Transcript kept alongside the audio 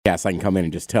Yes, I can come in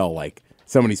and just tell, like,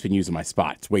 somebody's been using my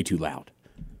spot. It's way too loud.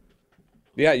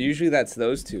 Yeah, usually that's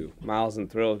those two. Miles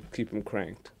and Thrill keep them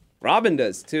cranked. Robin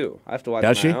does, too. I have to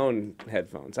watch my own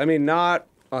headphones. I mean, not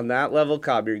on that level.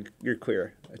 Cobb, you're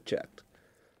clear. I checked.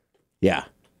 Yeah.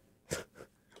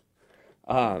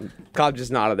 Cobb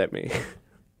just nodded at me.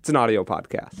 It's an audio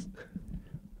podcast.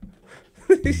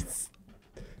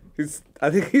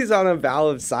 I think he's on a vow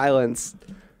of silence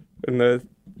in the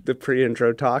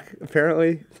pre-intro talk,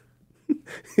 apparently.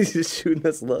 He's just shooting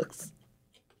us looks.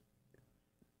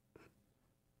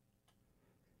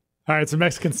 All right, it's a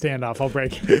Mexican standoff. I'll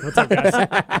break it. What's up, guys?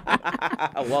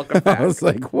 Welcome back. I was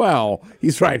like, well,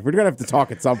 he's right. We're going to have to talk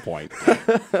at some point.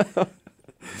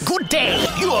 Good day.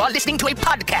 You are listening to a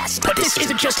podcast. But this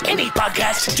isn't just any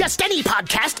podcast. Just any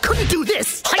podcast couldn't do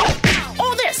this.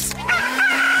 Or this.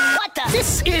 What the?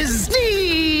 This is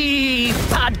the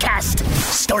podcast.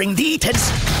 Starring the Ted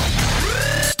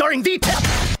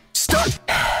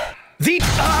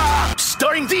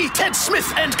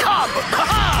Smith and Cobb.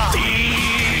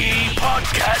 The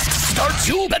podcast starts.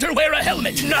 You better wear a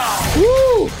helmet now.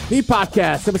 Woo! The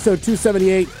podcast, episode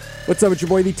 278. What's up, it's your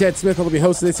boy, the Ted Smith. I'll be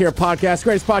hosting this here podcast.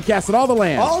 Greatest podcast in all the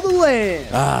land. All the land.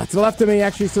 To the left of me,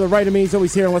 actually, to the right of me. He's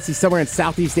always here, unless he's somewhere in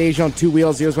Southeast Asia on two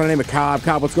wheels. Here's my name of Cobb.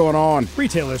 Cobb, what's going on?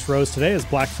 Retailers rose today as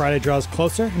Black Friday draws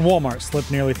closer, and Walmart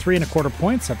slipped nearly 3.25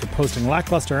 points after posting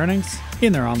lackluster earnings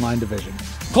in their online division.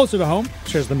 Closer to home,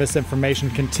 shares of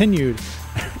misinformation continued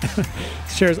to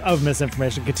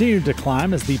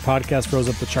climb as the podcast rose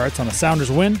up the charts on a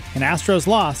Sounders win, an Astros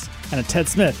loss, and a Ted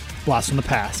Smith blast from the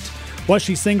past. Was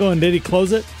she single and did he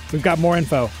close it? We've got more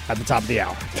info at the top of the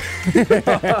hour.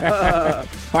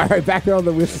 All right, back there on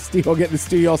the Wheel of Steel, getting the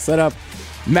studio all set up.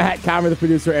 Matt Comer, the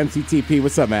producer, MCTP.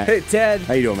 What's up, Matt? Hey, Ted.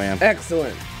 How you doing, man?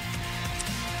 Excellent.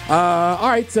 All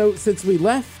right, so since we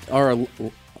last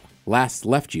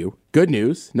left you, good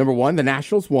news. Number one, the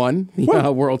Nationals won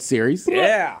the World Series.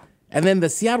 Yeah. And then the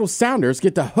Seattle Sounders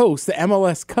get to host the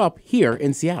MLS Cup here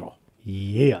in Seattle.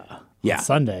 Yeah. Yeah. On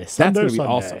Sunday. That's going to be Sunday.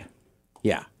 awesome.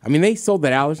 Yeah. I mean, they sold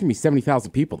that out. There's going to be 70,000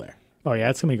 people there. Oh,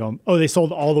 yeah, it's going to be going. Oh, they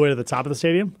sold all the way to the top of the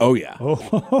stadium? Oh, yeah.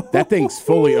 Oh. That thing's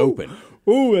fully open.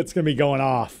 Ooh, it's going to be going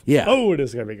off. Yeah. Oh, it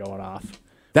is going to be going off.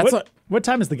 What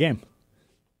time is the game?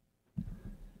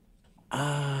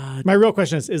 My real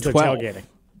question is there 12. tailgating?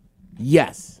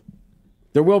 Yes.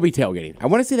 There will be tailgating. I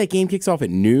want to say that game kicks off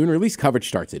at noon, or at least coverage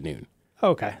starts at noon.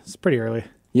 Okay, it's pretty early.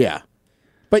 Yeah.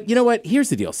 But you know what? Here's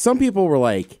the deal. Some people were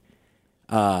like,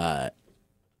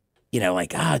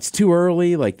 it's too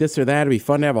early, like this or that. It'd be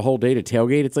fun to have a whole day to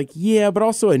tailgate. It's like, yeah, but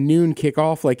also a noon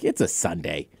kickoff. Like, it's a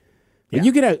Sunday. Yeah.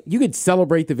 You could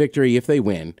celebrate the victory if they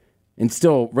win and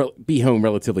still be home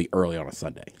relatively early on a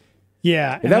Sunday.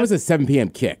 Yeah. If that was a 7 p.m.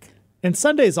 kick. And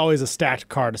Sunday is always a stacked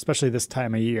card, especially this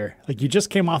time of year. Like, you just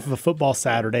came off of a football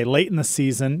Saturday, late in the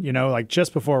season, like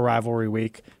just before rivalry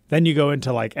week. Then you go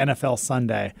into, like, NFL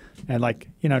Sunday. And,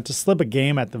 to slip a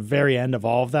game at the very end of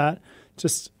all of that,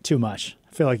 just too much.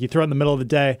 I feel like you throw it in the middle of the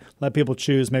day, let people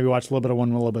choose, maybe watch a little bit of one,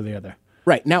 a little bit of the other.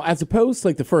 Right. Now, as opposed to,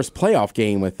 like, the first playoff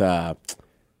game with,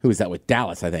 who was that, with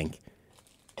Dallas, I think.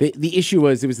 The issue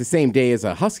was it was the same day as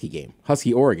a Husky game,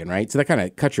 Husky-Oregon, right? So that kind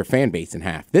of cut your fan base in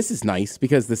half. This is nice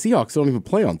because the Seahawks don't even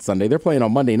play on Sunday. They're playing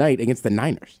on Monday night against the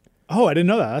Niners. Oh, I didn't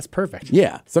know that. That's perfect.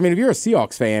 Yeah. So, I mean, if you're a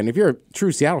Seahawks fan, if you're a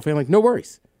true Seattle fan, like, no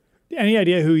worries. Any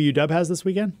idea who UW has this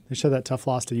weekend? They showed that tough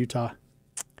loss to Utah.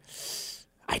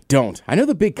 I don't. I know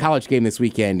the big college game this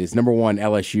weekend is number 1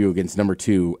 LSU against number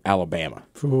 2 Alabama.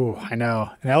 Ooh, I know.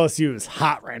 And LSU is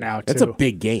hot right now, too. That's a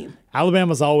big game.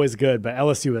 Alabama's always good, but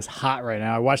LSU is hot right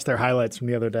now. I watched their highlights from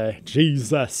the other day.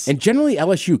 Jesus. And generally,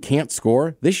 LSU can't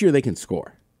score. This year, they can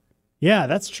score. Yeah,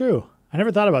 that's true. I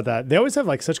never thought about that. They always have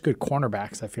such good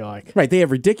cornerbacks, I feel like. Right. They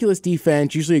have ridiculous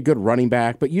defense, usually a good running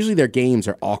back, but usually their games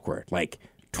are awkward, like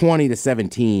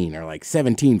 20-17 or like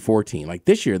 17-14. Like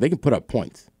this year, they can put up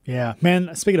points. Yeah.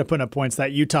 Man, speaking of putting up points,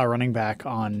 that Utah running back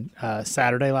on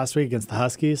Saturday last week against the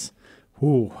Huskies,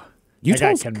 that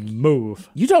guy can move.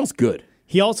 Utah's good.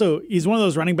 He's one of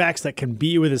those running backs that can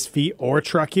beat you with his feet or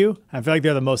truck you. I feel like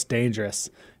they're the most dangerous.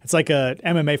 It's like a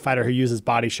MMA fighter who uses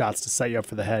body shots to set you up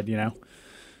for the head, The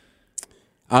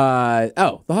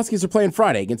Huskies are playing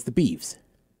Friday against the Beavs.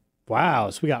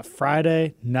 Wow. So we got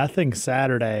Friday, nothing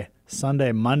Saturday,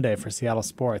 Sunday, Monday for Seattle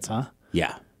sports, huh?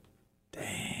 Yeah.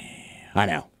 Damn. I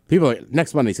know.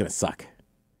 Next Monday's going to suck.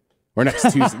 Or next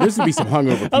Tuesday. There's going to be some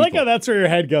hungover people. I like how that's where your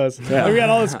head goes. Yeah. We got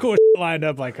all this cool shit lined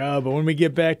up, but when we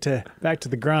get back to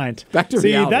the grind. Back to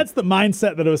reality. That's the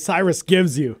mindset that Osiris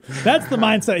gives you. That's the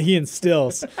mindset he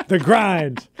instills. The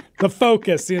grind, the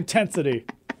focus, the intensity.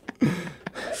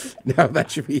 No,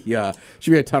 that should be a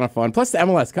ton of fun. Plus the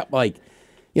MLS Cup,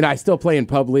 I still play in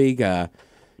pub league.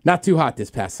 Not too hot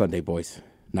this past Sunday, boys.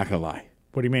 Not gonna lie.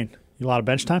 What do you mean? You a lot of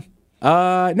bench time?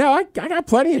 No, I got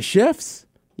plenty of shifts,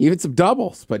 even some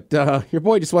doubles. But your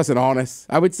boy just wasn't honest.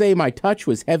 I would say my touch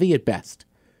was heavy at best.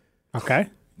 Okay,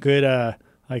 good.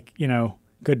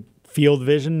 Good field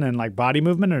vision and like body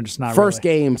movement, or just not. First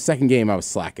really? game, second game, I was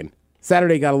slacking.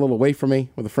 Saturday got a little away from me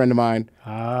with a friend of mine.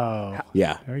 Oh,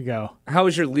 yeah. There we go. How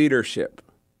was your leadership?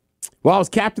 Well, I was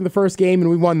captain the first game, and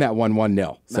we won that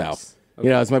 1-0. So, Nice.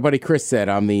 Okay. as my buddy Chris said,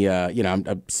 I'm the,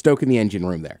 I'm stoking the engine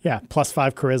room there. Yeah,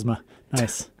 +5 charisma.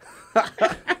 Nice.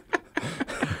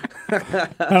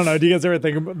 I don't know. Do you guys ever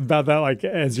think about that, like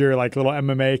as your like little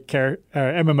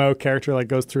MMO character like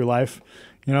goes through life?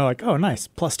 Like, oh, nice,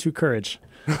 +2 courage.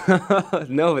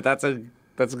 No, but that's a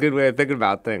good way of thinking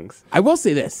about things. I will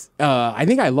say this. I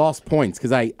think I lost points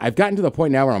because I've gotten to the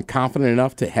point now where I'm confident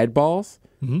enough to head balls.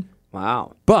 Mm-hmm.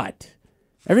 Wow. But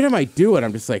every time I do it,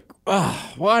 I'm just like,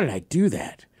 oh, why did I do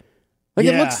that? Like,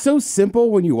 It looks so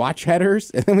simple when you watch headers,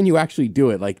 and then when you actually do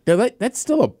it, like, that's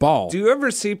still a ball. Do you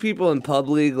ever see people in pub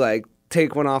league, like,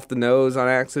 take one off the nose on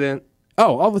accident?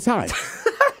 Oh, all the time.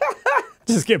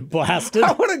 Just get blasted.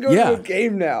 I want to go to a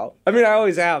game now. I mean, I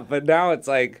always have, but now it's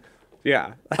like,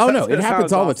 yeah. Oh, no, it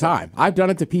happens all the time. I've done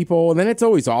it to people, and then it's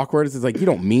always awkward. It's like, you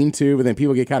don't mean to, but then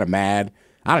people get kind of mad.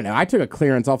 I don't know. I took a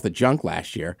clearance off the junk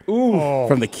last year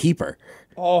from the keeper.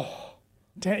 Oh.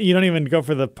 Damn, you don't even go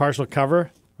for the partial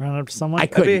cover? Run up to someone? I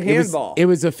couldn't. That'd be a handball. It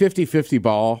was a 50-50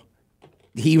 ball.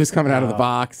 He was coming out of the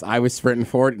box. I was sprinting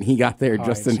for it, and he got there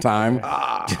just in time.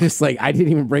 Just like, I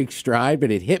didn't even break stride, but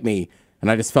it hit me,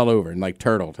 and I just fell over and like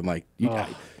turtled. And like,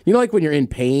 like when you're in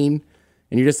pain,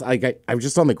 and you're just like, I was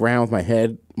just on the ground with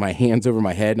my hands over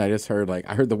my head, and I just heard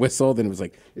I heard the whistle. Then it was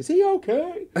like, is he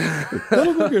okay? That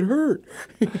looked like it hurt.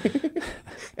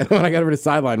 And then when I got over to the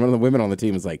sideline, one of the women on the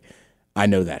team was like, I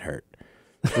know that hurt.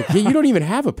 Like, yeah, you don't even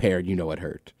have a pair, and you know it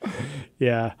hurt.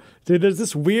 Yeah. Dude, there's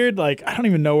this weird, like, I don't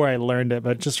even know where I learned it,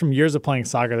 but just from years of playing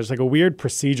soccer, there's like a weird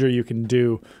procedure you can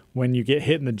do when you get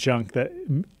hit in the junk that,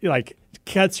 like,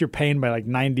 cuts your pain by like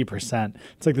 90%.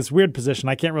 It's like this weird position.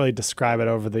 I can't really describe it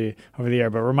over the air,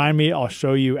 but remind me, I'll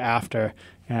show you after.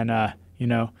 And,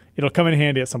 it'll come in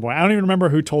handy at some point. I don't even remember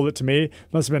who told it to me. It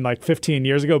must have been like 15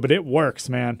 years ago, but it works,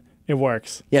 man. It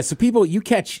works. Yeah, so people, you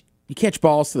catch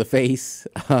balls to the face.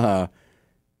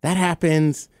 That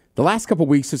happens. The last couple of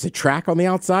weeks, there's a track on the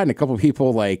outside, and a couple of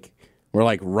people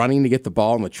were running to get the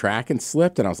ball on the track and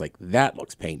slipped, and I was like, that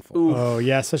looks painful. Ooh. Oh,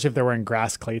 yeah, especially if they're wearing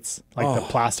grass cleats, like the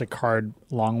plastic hard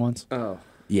long ones. Oh.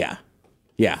 Yeah.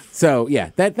 Yeah. So,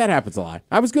 yeah, that happens a lot.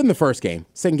 I was good in the first game.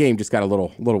 Second game just got a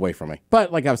little away from me.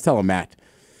 But like I was telling Matt,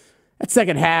 that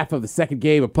second half of the second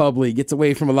game of pub league gets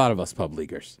away from a lot of us pub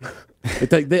leaguers.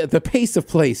 The pace of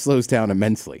play slows down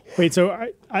immensely. Wait, so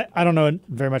I don't know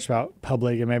very much about pub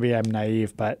league, and maybe I'm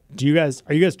naive, but are you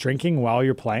guys drinking while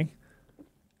you're playing?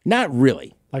 Not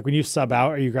really. Like when you sub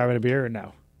out, are you grabbing a beer or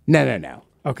no? No.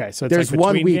 Okay, so it's there's like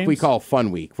one week games? we call Fun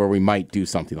Week where we might do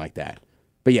something like that.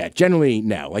 But yeah, generally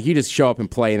no. Like you just show up and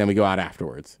play, and then we go out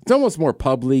afterwards. It's almost more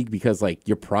pub league because like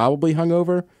you're probably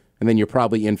hungover, and then you're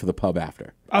probably in for the pub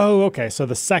after. Oh, okay. So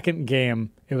the second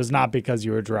game, it was not because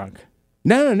you were drunk.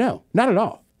 No, not at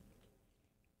all.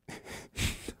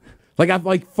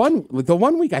 Fun. The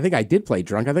 1 week I think I did play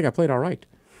drunk. I think I played all right.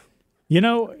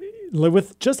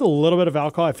 With just a little bit of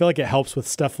alcohol, I feel like it helps with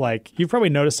stuff like, you've probably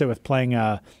noticed it with playing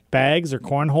bags or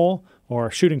cornhole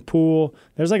or shooting pool.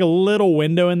 There's like a little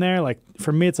window in there. Like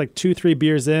for me, it's like 2-3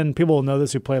 beers in. People will know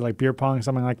this who play like beer pong,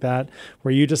 something like that,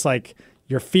 where you just like,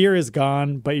 your fear is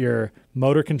gone, but your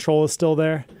motor control is still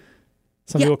there.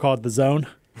 Some people call it the zone.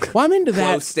 Well, I'm into that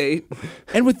Flow state.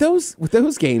 And with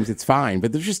those games, it's fine,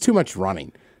 but there's just too much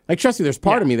running. Like, trust me, there's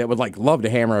part of me that would like love to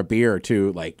hammer a beer or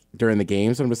two like during the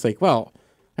games. And I'm just like, well,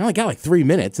 I only got like 3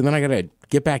 minutes, and then I got to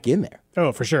get back in there.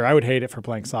 Oh, for sure. I would hate it for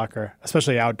playing soccer,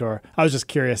 especially outdoor. I was just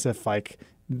curious if like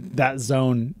that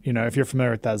zone, if you're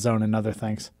familiar with that zone and other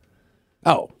things.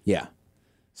 Oh, yeah.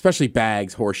 Especially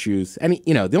bags, horseshoes. And,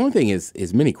 the only thing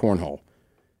is mini cornhole.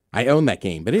 I own that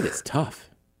game, but it is tough.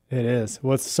 It is.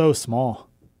 Well, it's so small.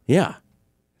 Yeah.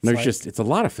 It's a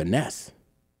lot of finesse.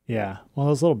 Yeah. Well,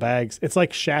 those little bags, it's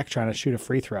like Shaq trying to shoot a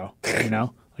free throw,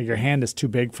 Like your hand is too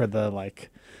big for the,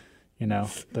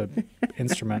 the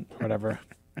instrument or whatever.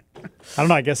 I don't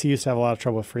know. I guess he used to have a lot of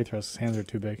trouble with free throws. His hands are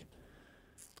too big.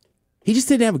 He just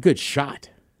didn't have a good shot.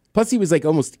 Plus, he was like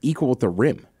almost equal with the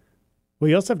rim. Well,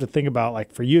 you also have to think about,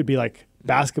 like, for you, it'd be like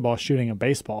basketball shooting a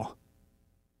baseball.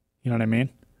 You know what I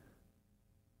mean?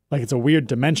 Like, it's a weird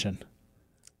dimension.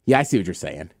 Yeah, I see what you're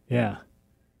saying. Yeah.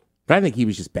 But I think he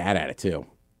was just bad at it, too.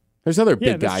 There's other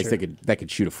big guys true. that could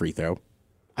shoot a free throw.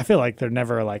 I feel like they're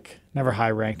never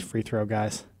high ranked free throw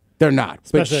guys. They're not.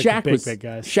 Especially but like the big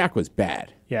guys. Shaq was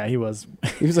bad. Yeah, he was.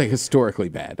 He was like historically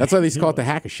bad. That's why they call it the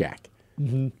hack a Shaq.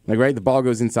 Mm-hmm. Like, right, the ball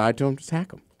goes inside to him, just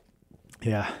hack him.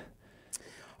 Yeah.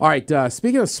 All right.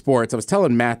 Speaking of sports, I was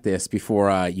telling Matt this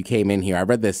before you came in here. I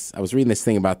was reading this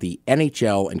thing about the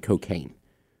NHL and cocaine.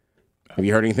 Have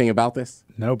you heard anything about this?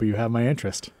 No, but you have my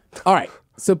interest. All right.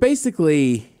 So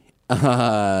basically,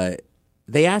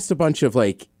 they asked a bunch of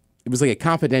it was like a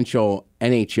confidential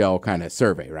NHL kind of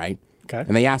survey, right? Okay.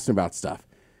 And they asked them about stuff.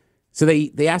 So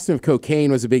they asked them if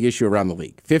cocaine was a big issue around the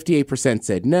league. 58%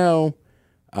 said no.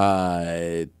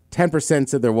 10%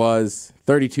 said there was.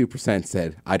 32%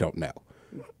 said, I don't know.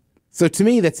 So to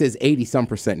me, that says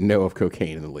 80-some% no of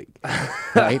cocaine in the league.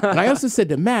 Right? And I also said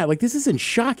to Matt, this isn't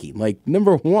shocking.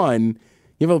 Number one,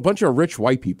 you have a bunch of rich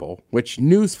white people, which,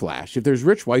 newsflash, if there's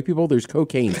rich white people, there's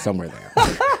cocaine somewhere there.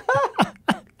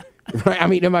 Right? I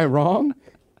mean, am I wrong?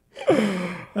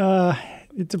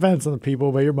 It depends on the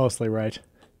people, but you're mostly right.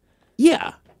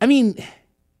 Yeah. I mean,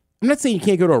 I'm not saying you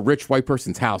can't go to a rich white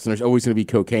person's house and there's always going to be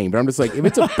cocaine, but I'm just like, if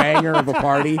it's a banger of a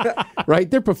party, right?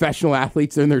 They're professional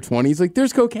athletes, they're in their 20s,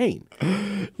 there's cocaine.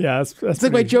 Yeah, that's it's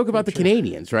like my joke about the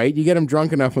Canadians, right? You get them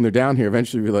drunk enough when they're down here,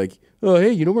 eventually you're like, oh,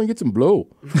 hey, we're going to get some blow.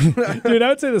 Dude, I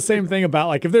would say the same thing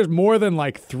about, if there's more than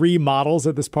 3 models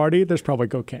at this party, there's probably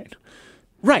cocaine.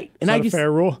 Right. And a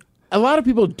fair rule? A lot of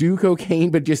people do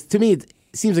cocaine, but just to me, it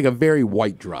seems like a very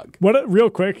white drug. Real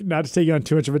quick, not to take you on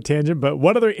too much of a tangent, but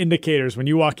what other indicators when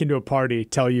you walk into a party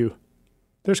tell you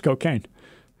there's cocaine?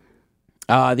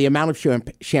 The amount of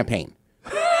champagne.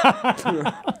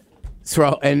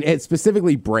 And it's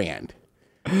specifically brand.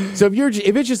 So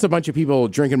if it's just a bunch of people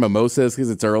drinking mimosas because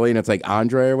it's early and it's like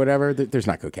Andre or whatever, there's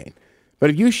not cocaine. But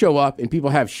if you show up and people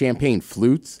have champagne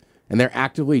flutes and they're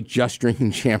actively just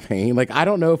drinking champagne, I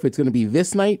don't know if it's going to be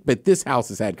this night, but this house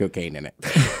has had cocaine in it.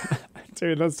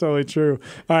 Dude, that's totally true.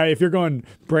 All right, if you're going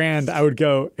brand, I would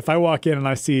go, if I walk in and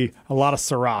I see a lot of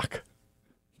Ciroc,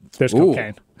 there's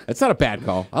cocaine. That's not a bad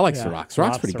call. I like Ciroc.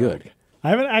 Ciroc's pretty good.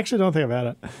 I don't think I've had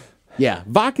it. Yeah,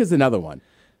 vodka's another one.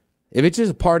 If it's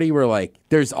just a party where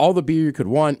there's all the beer you could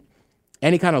want,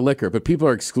 any kind of liquor, but people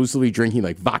are exclusively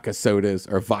drinking vodka sodas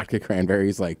or vodka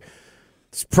cranberries,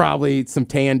 it's probably some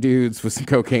tan dudes with some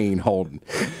cocaine holding.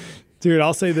 Dude,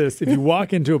 I'll say this. If you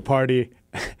walk into a party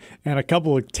and a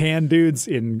couple of tan dudes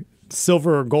in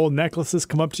silver or gold necklaces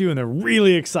come up to you and they're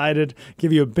really excited,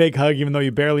 give you a big hug even though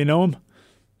you barely know them,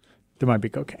 there might be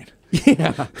cocaine.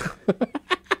 Yeah.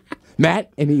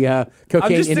 Matt, any cocaine indicators? I'm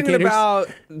just thinking about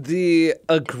the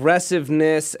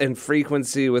aggressiveness and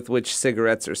frequency with which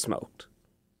cigarettes are smoked.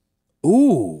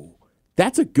 Ooh,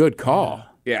 that's a good call.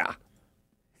 Yeah.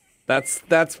 That's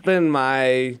been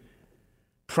my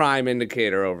prime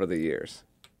indicator over the years.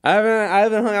 I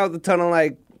haven't hung out with a ton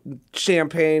of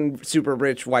champagne, super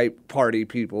rich white party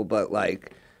people, but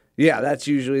yeah, that's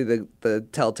usually the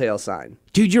telltale sign.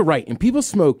 Dude, you're right. And people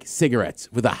smoke cigarettes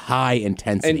with a high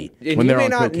intensity and when you they're may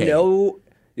on not cocaine. know,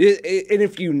 and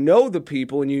if you know the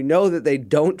people and you know that they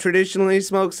don't traditionally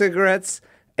smoke cigarettes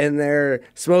and they're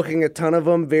smoking a ton of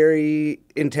them very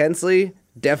intensely,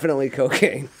 definitely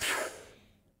cocaine.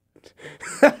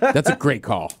 That's a great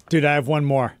call. Dude, I have one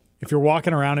more. If you're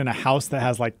walking around in a house that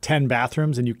has 10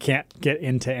 bathrooms and you can't get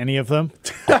into any of them,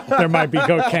 there might be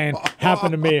cocaine.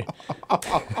 Happened to me.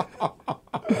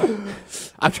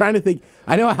 I'm trying to think.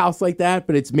 I know a house like that,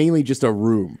 but it's mainly just a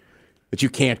room that you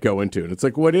can't go into. And it's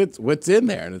what's in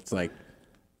there? And it's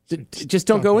just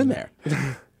don't go in there.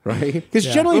 Right? Because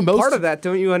generally most part of that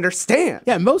don't you understand?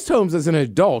 Yeah, most homes as an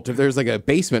adult, if there's a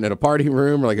basement at a party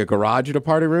room or a garage at a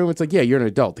party room, it's yeah, you're an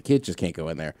adult. The kids just can't go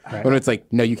in there. Right. When it's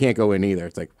no, you can't go in either.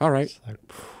 It's all right.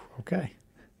 Okay.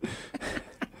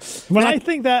 When I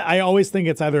think that, I always think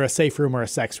it's either a safe room or a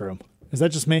sex room. Is that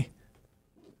just me?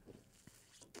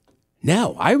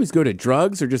 No, I always go to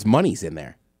drugs or just money's in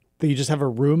there. That you just have a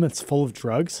room that's full of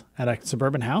drugs at a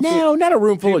suburban house? No, not a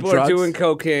room full of drugs. People are doing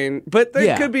cocaine, but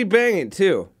they could be banging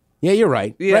too. Yeah, you're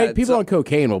right. Yeah, right? People on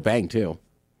cocaine will bang too.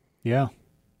 Yeah.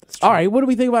 All right, what do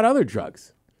we think about other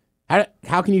drugs?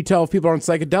 How can you tell if people are on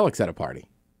psychedelics at a party?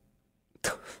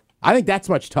 I think that's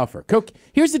much tougher.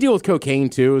 Here's the deal with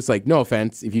cocaine too. It's no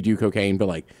offense if you do cocaine,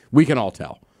 but we can all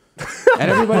tell.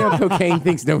 And everybody on cocaine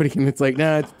thinks nobody can. It's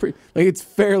nah, it's it's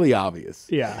fairly obvious.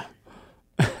 Yeah.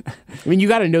 I mean, you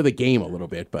got to know the game a little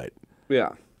bit, but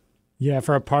yeah. Yeah,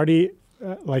 for a party,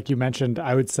 like you mentioned,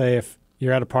 I would say if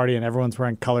you're at a party and everyone's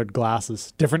wearing colored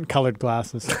glasses, different colored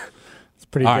glasses, it's a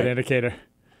pretty good indicator.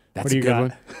 That's what do you got?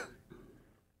 One.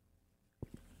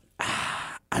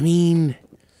 I mean,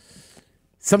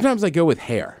 sometimes I go with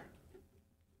hair.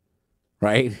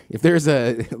 right? If there's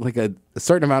a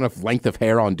certain amount of length of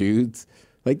hair on dudes,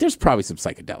 like there's probably some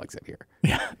psychedelics in here.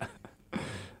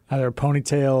 Either a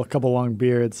ponytail, a couple long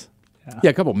beards. Yeah,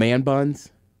 a couple man buns.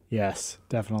 Yes,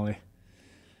 definitely.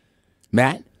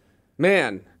 Matt?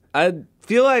 Man, I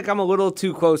feel like I'm a little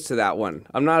too close to that one.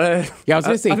 I'm not a. Yeah, I was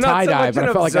gonna say I'm not so tie-dye, much but an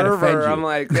I felt like I'd observer. offend you. I'm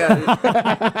like,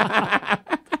 yeah.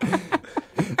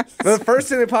 The first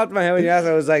thing that popped in my head when you asked,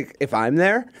 I was like, if I'm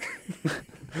there,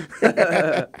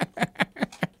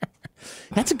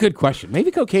 That's a good question.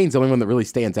 Maybe cocaine's the only one that really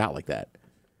stands out like that.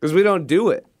 because we don't do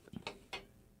it.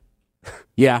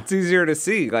 Yeah. It's easier to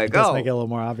see. Like, Just oh, make it a little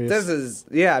more obvious. this is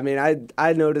yeah. I mean,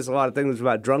 I notice a lot of things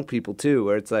about drunk people too,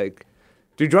 where it's like,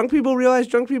 do drunk people realize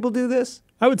drunk people do this?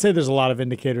 I would say there's a lot of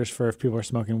indicators for if people are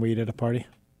smoking weed at a party.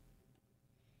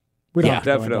 We don't Yeah, have to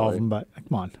go into all of definitely. them, but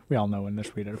come on, we all know when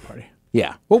there's weed at a party.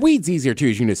 Yeah. Well, weed's easier too,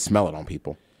 is you can just smell it on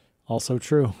people. Also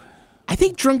true. I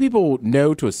think drunk people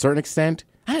know to a certain extent.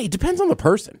 It depends on the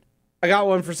person. I got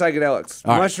one for psychedelics.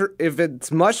 All right. If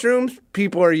it's mushrooms,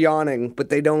 people are yawning, but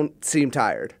they don't seem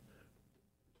tired.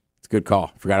 It's a good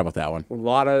call. Forgot about that one. A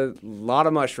lot of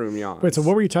mushroom yawns. Wait, so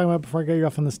what were you talking about before I got you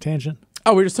off on this tangent?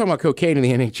 Oh, we were just talking about cocaine in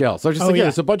the NHL. So I was just Oh, thinking, yeah.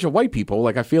 there's a bunch of white people.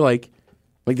 Like, I feel like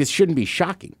this shouldn't be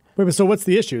shocking. Wait, but so what's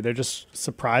the issue? They're just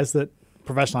surprised that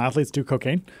professional athletes do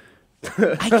cocaine?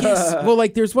 I guess. Well,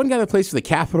 like, there's one guy that plays for the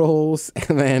Capitals,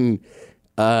 and then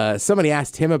somebody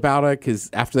asked him about it because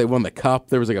after they won the cup,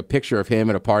 there was like a picture of him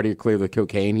at a party clearly with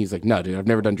cocaine. He's like, no, dude, I've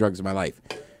never done drugs in my life.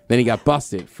 Then he got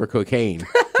busted for cocaine.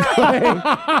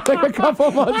 like a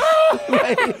couple months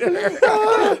later.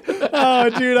 Oh,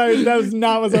 dude, that was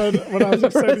not what I was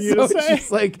expecting you So to it's say.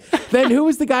 just like, then who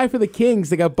was the guy for the Kings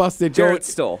that got busted? Jarrett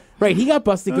Stoll. Right, he got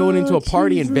busted going into a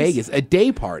party Jesus. in Vegas, a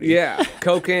day party. Yeah,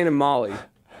 cocaine and Molly.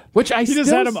 Which I You just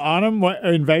still had him on him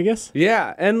in Vegas?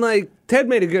 Yeah, and like Ted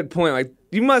made a good point. Like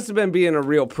you must have been being a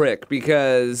real prick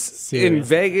because in Seriously.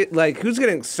 Vegas, like who's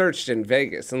getting searched in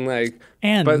Vegas and like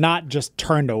And but- not just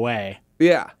turned away.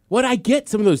 yeah. What I get,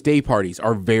 some of those day parties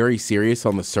are very serious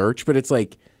on the search, but it's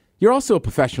like, you're also a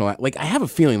professional. Like, I have a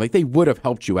feeling like they would have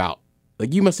helped you out.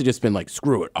 Like, you must have just been like,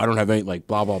 screw it. I don't have any, like,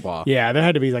 blah, blah, blah. Yeah, there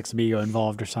had to be like some ego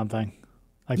involved or something.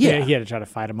 Like, Yeah. he had to try to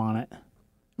fight him on it.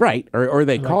 Right. Or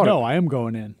they Like, caught no, it. I am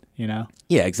going in, you know?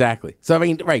 Yeah, exactly. So, I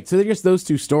mean, right. So, they're just those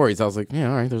two stories. I was like, yeah,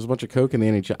 all right, there's a bunch of coke in the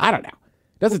NHL. I don't know.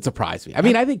 Doesn't surprise me. I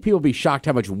mean, I think people be shocked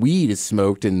how much weed is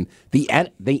smoked in the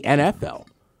NFL.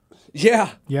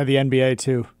 Yeah. Yeah, the NBA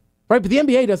too. Right. But the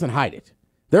NBA doesn't hide it.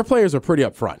 Their players are pretty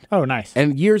upfront. Oh, nice.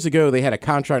 And years ago, they had a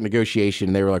contract negotiation.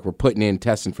 And they were like, "We're putting in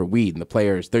testing for weed," and the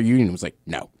players, their union was like,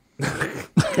 "No."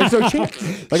 There's no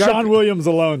chance. Like Sean Williams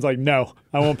alone's like, no,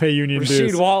 I won't pay union dues.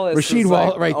 Rasheed Wallace. Rasheed was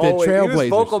Wallace, like, right, the always- He Trailblazers. was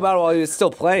vocal about it while he was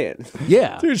still playing.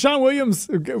 yeah, Dude, Sean Williams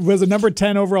was a number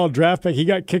 10 overall draft pick. He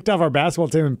got kicked off our basketball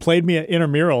team and played me at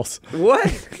intramurals What?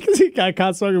 because he got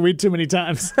caught smoking weed too many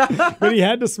times. But he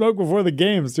had to smoke before the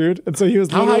games, dude. And so he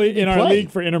was How high literally did he in our play? league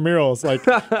for intramurals. Like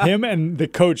him and the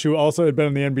coach who also had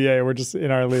been in the NBA were just in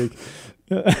our league.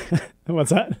 What's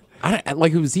that?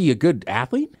 like, was he a good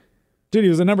athlete? Dude, he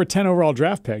was a number 10 overall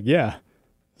draft pick. Yeah.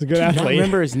 He's a good I don't athlete.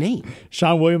 remember his name.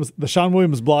 Sean Williams, the Sean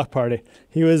Williams block party.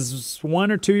 He was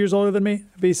 1 or 2 years older than me,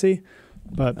 BC.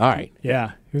 But All right.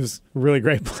 yeah, he was a really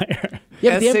great player.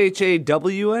 Yeah, but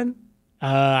SHAWN?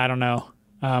 I don't know.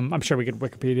 I'm sure we could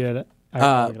Wikipedia it.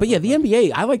 but yeah, the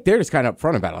NBA, I like they're just kind of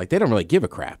upfront about it. Like, they don't really give a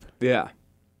crap. Yeah.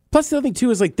 Plus, the other thing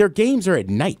too is like their games are at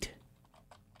night.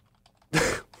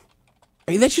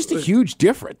 I mean, that's just a huge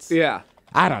difference. Yeah.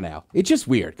 I don't know. It's just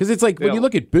weird because it's like when Yeah. you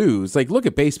look at booze, like look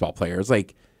at baseball players,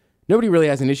 like nobody really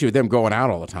has an issue with them going out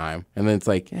all the time. And then it's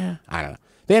like, I don't know.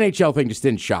 The NHL thing just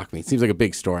didn't shock me. It seems like a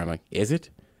big story. I'm like, is it?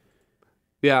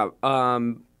 Yeah.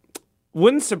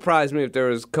 Wouldn't surprise me if there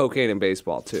was cocaine in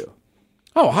baseball too.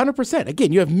 Oh, 100%.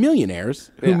 Again, you have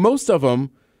millionaires who Yeah. most of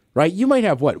them, right? You might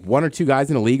have what, 1 or 2 guys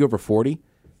in a league over 40.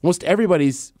 Most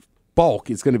everybody's bulk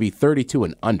is going to be 32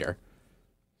 and under.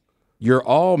 You're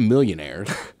all millionaires,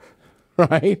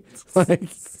 right? Like,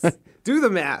 Do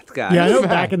the math, guys. Yeah, I know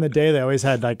back in the day they always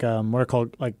had like what are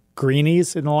called like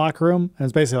greenies in the locker room, and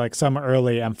it's basically like some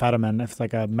early amphetamine, if it's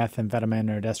like a methamphetamine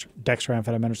or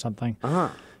dextroamphetamine or something.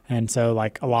 And so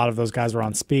like a lot of those guys were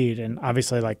on speed, and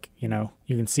obviously like you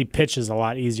can see pitches a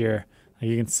lot easier.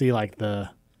 Like, you can see like the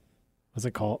what's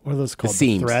it called? What are those called?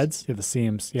 seams. Threads. Yeah, the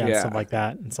seams. Yeah, and Yeah. stuff like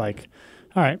that. It's like,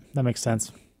 all right, that makes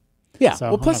sense. yeah. So,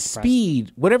 well, I'm plus not surprised.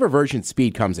 speed, whatever version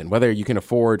speed comes in, whether you can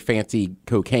afford fancy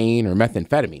cocaine or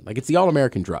methamphetamine, like it's the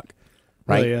all-American drug,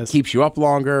 right? Really is. Keeps you up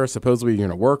longer. Supposedly you're going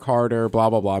to work harder, blah,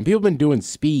 blah, blah. And people have been doing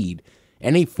speed in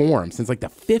any form since like the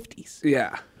 50s.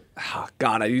 Yeah. Oh,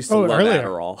 God, I used to Oh, love earlier.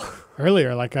 Adderall.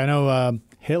 Earlier, like I know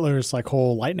Hitler's like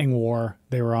whole lightning war.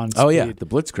 They were on. Oh yeah, speed. the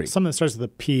Blitzkrieg. Something that starts with a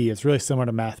P. It's really similar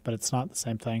to meth, but it's not the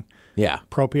same thing. Yeah,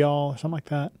 Propiol or something like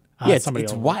that. yeah, it's somebody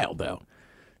will- wild though.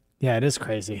 Yeah, it is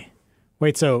crazy.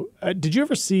 Wait, so did you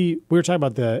ever see? We were talking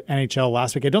about the NHL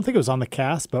last week. I don't think it was on the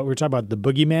cast, but we were talking about the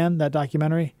Boogeyman, that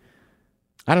documentary.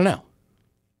 I don't know.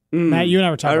 Matt, you and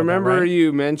I were talking. I remember about that, right?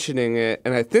 you mentioning it,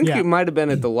 and I think Yeah. you might have been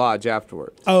at the lodge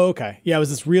afterwards. Oh, okay. Yeah, it was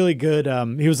this really good.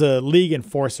 He was a league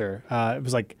enforcer. It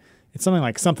was like it's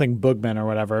something Boogman or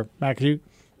whatever. Matt, could you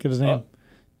give his name?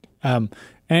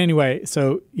 Anyway,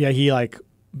 so yeah, he like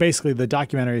basically the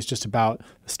documentary is just about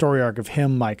the story arc of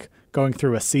him like going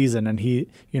through a season, and he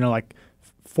like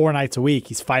 4 nights a week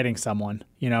he's fighting someone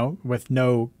with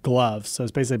no gloves, so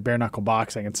it's basically bare knuckle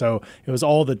boxing. And so it was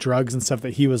all the drugs and stuff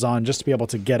that he was on just to be able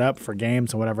to get up for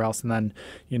games and whatever else, and then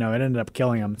it ended up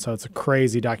killing him. So it's a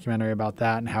crazy documentary about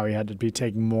that and how he had to be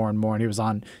taking more and more, and he was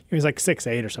like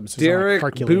 6'8" or something, so he was on, Derek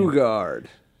like Herculean. Bugard.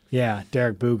 Yeah,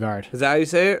 Derek Bugard. Is that how you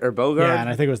say it? Or Bogard? Yeah, and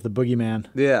I think it was the Boogeyman.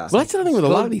 Yeah. Well, that's the thing with a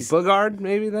lot of these. Bugard,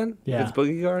 maybe then? Yeah. It's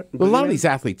Boogeyguard? Well, a lot of these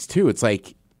athletes too. It's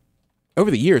like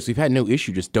over the years we've had no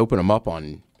issue just doping them up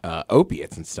on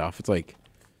opiates and stuff. It's like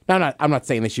I'm not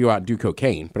saying they should go out and do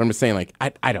cocaine, but I'm just saying like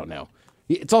I don't know.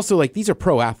 It's also like these are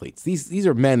pro athletes. These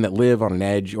are men that live on an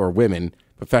edge, or women,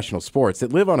 professional sports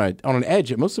that live on an edge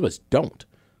that most of us don't.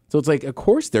 So it's like of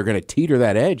course they're going to teeter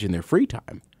that edge in their free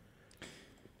time.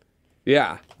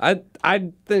 Yeah.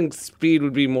 I think speed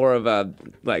would be more of a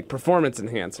like performance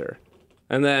enhancer.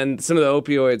 And then some of the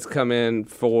opioids come in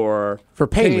for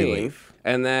pain relief.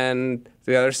 And then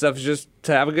the other stuff is just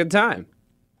to have a good time.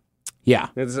 Yeah,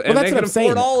 And that's they what can I'm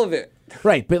saying. afford all of it.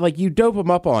 Right, but like you dope them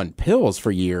up on pills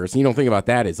for years, and you don't think about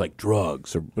that as like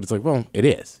drugs, but it's like, well, it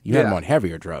is. You have them Yeah. on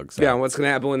heavier drugs. So. Yeah, and what's going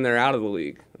to happen when they're out of the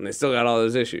league and they still got all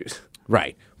those issues?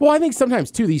 Right. Well, I think sometimes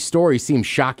too these stories seem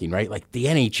shocking, right? Like the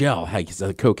NHL has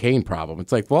a cocaine problem.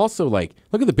 It's like, well, also like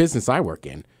look at the business I work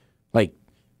in. Like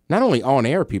not only on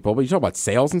air people, but you talk about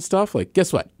sales and stuff. Like,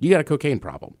 guess what? You got a cocaine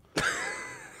problem.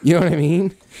 You know what I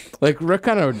mean? Like we're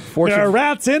kind of fortunate. There are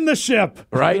rats in the ship.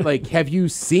 Right? Like, have you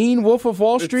seen Wolf of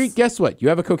Wall Street? Guess what? You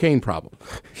have a cocaine problem.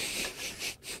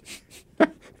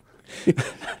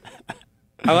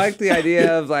 I like the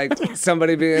idea of like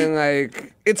somebody being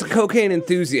like, "It's a cocaine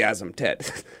enthusiasm, Ted,"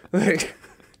 like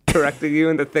correcting you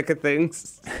in the thick of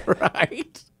things.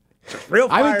 Right? Real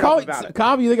I fired mean, up about it.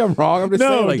 Cobb, you think I'm wrong? I'm just No,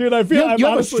 saying, like, dude, I feel- you I'm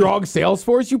have honestly- a strong sales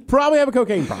force. You probably have a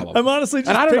cocaine problem. I'm honestly just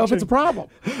and I don't know if picturing- it's a problem.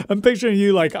 I'm picturing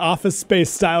you like Office Space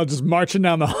style, just marching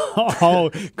down the hall,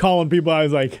 calling people. I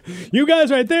was like, "You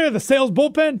guys right there, the sales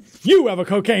bullpen, you have a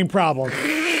cocaine problem."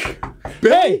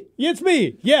 Hey, it's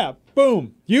me. Yeah,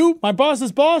 boom. You, my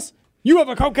boss's boss, you have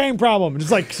a cocaine problem.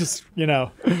 Just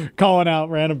calling out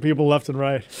random people left and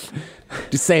right.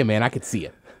 Just saying, man, I could see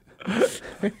it.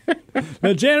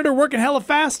 The janitor working hella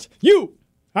fast, you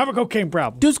have a cocaine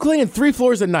problem. Dude's cleaning 3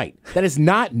 floors a night. That is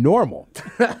not normal.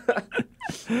 I've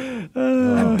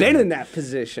been in that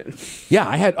position. Yeah,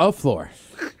 I had a floor.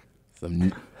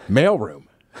 The mail room.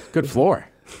 Good floor.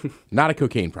 Not a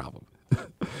cocaine problem. Well,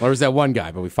 there was that one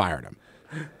guy, but we fired him.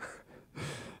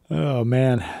 Oh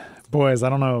man, boys, I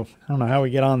don't know how we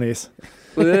get on these.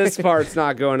 Well, this part's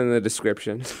not going in the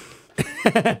description.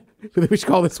 We should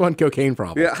call this one cocaine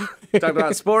problem. Yeah, talking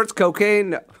about sports,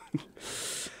 cocaine. No.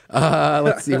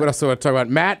 Let's see. What else do I want to talk about?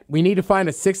 Matt, we need to find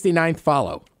a 69th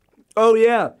follow. Oh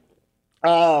yeah,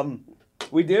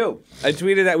 we do. I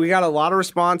tweeted that we got a lot of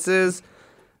responses.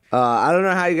 I don't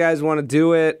know how you guys want to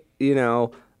do it.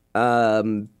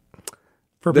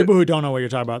 For people who don't know what you're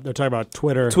talking about, they're talking about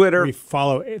Twitter. Twitter. We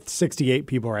follow 68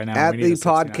 people right now. At We need the a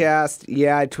 69. podcast,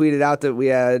 yeah, I tweeted out that we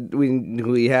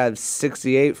had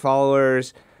 68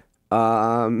 followers,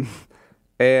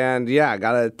 and yeah,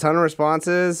 got a ton of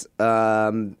responses,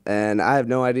 and I have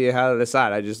no idea how to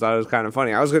decide. I just thought it was kind of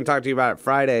funny. I was going to talk to you about it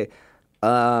Friday,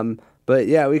 but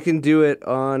yeah, we can do it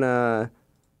on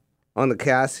the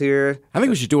cast here I think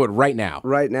we should do it right now.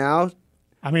 right now.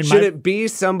 I mean, Should it be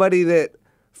somebody that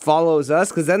follows us?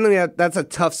 Because then that's a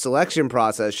tough selection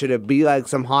process. Should it be like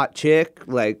some hot chick?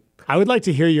 Like, I would like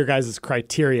to hear your guys'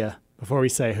 criteria before we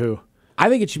say who. I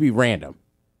think it should be random.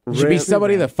 It should be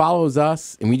somebody that follows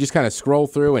us, and we just kind of scroll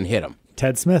through and hit them.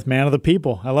 Ted Smith, man of the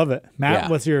people. I love it. Matt, Yeah.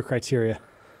 what's your criteria?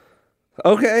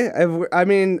 okay, I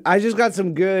mean, I just got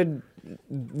some good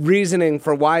reasoning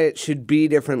for why it should be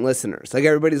different listeners. Like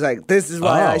everybody's like, this is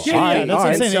why I should. yeah, be. that's what I'm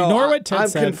And saying. so Ignore what Ted I'm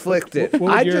said. conflicted. What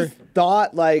would I your- just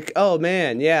thought like, oh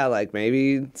man, yeah, like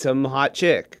maybe some hot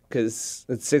chick because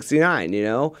it's 69,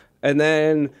 and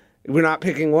then we're not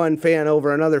picking one fan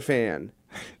over another fan.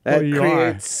 That you are.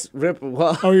 creates ripple.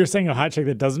 Well, Oh, you're saying a hot chick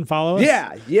that doesn't follow us?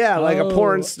 yeah, like a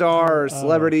porn star or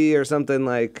celebrity or something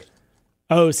like.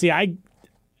 Oh, see, I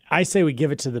say we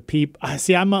give it to the people.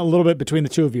 See, I'm a little bit between the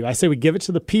two of you. I say we give it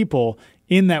to the people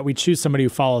in that we choose somebody who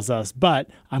follows us. But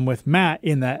I'm with Matt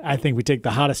in that I think we take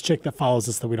the hottest chick that follows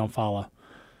us that we don't follow.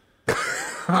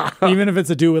 Even if it's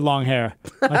a dude with long hair.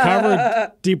 Like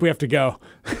however deep we have to go.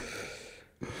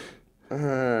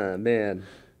 Man.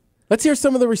 Let's hear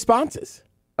some of the responses.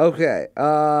 Okay.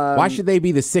 Why should they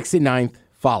be the 69th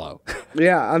follow?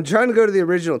 Yeah, I'm trying to go to the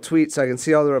original tweet so I can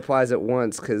see all the replies at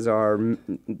once because our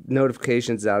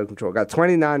notifications is out of control. Got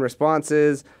 29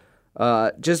 responses.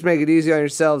 Just make it easy on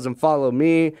yourselves and follow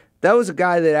me. That was a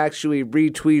guy that actually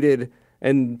retweeted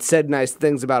and said nice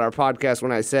things about our podcast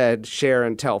when I said share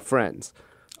and tell friends.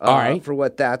 All right. For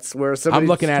what that's where somebody... I'm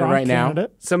looking at it right now.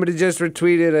 Candidate. Somebody just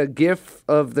retweeted a GIF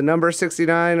of the number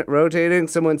 69 rotating.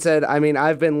 Someone said, I mean,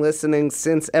 I've been listening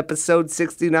since episode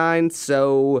 69,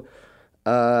 so...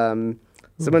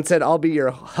 someone said, I'll be your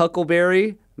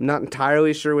huckleberry. I'm not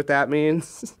entirely sure what that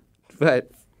means, but...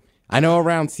 I know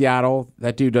around Seattle,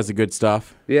 that dude does a good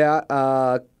stuff.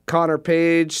 Yeah, Connor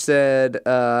Page said,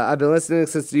 I've been listening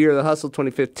since the year of the hustle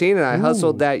 2015, and I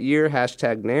hustled that year,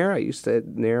 hashtag Nair. I used to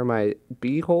nair my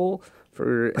beehole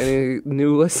for any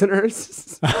new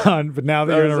listeners. But now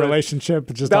that you're in a relationship,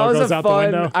 it just all goes out the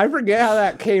window. I forget how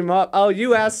that came up. Oh,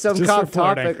 you asked some Just cop for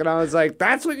flirting. topic, and I was like,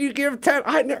 that's what you give 10.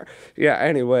 I know. Yeah,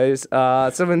 anyways,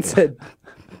 someone said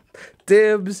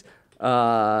dibs.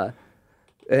 And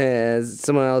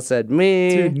someone else said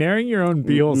me. Dude, nairing your own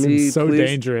beehole Me, seems so please.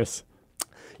 dangerous.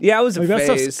 Yeah, it was a Like, that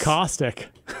phase. stuff's caustic.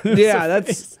 Yeah,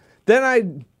 that's. Then I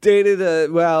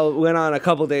went on a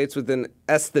couple dates with an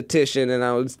esthetician, and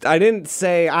I didn't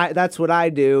say that's what I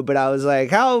do, but I was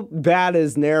like, how bad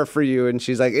is Nair for you? And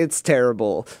she's like, it's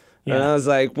terrible. And Yeah. I was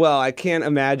like, well, I can't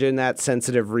imagine that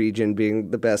sensitive region being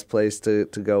the best place to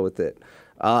go with it.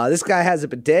 This guy has a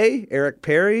bidet, Eric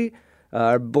Perry.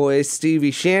 Our boy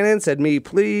Stevie Shannon said, me,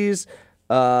 please.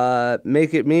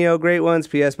 Make it me, oh great ones.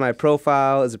 P.S. My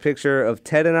profile is a picture of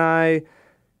Ted and I.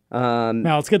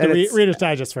 Now let's get the and it's Reader's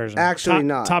Digest version. actually top,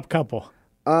 not. Top couple.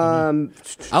 I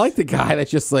like the guy that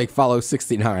just like follows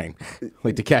 69,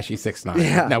 like Tekashi 69.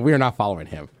 Yeah. No, we're not following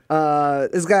him.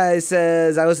 This guy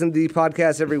says, I listen to the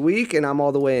podcast every week, and I'm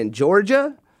all the way in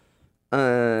Georgia.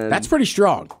 That's pretty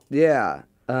strong. Yeah.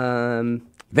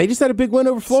 They just had a big win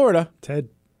over Florida. Ted.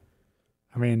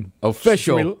 I mean,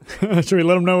 Official. Should we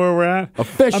let them know where we're at?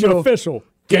 Official. I'm an official.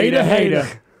 Gator hater.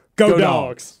 Go, Go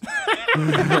dogs.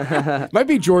 Might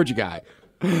be Georgia guy.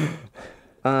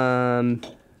 I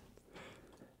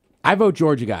vote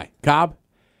Georgia guy. Cobb?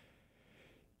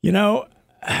 You know,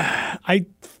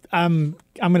 I'm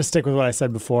going to stick with what I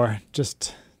said before.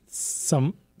 Just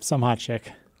some hot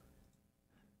chick.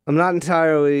 I'm not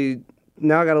entirely...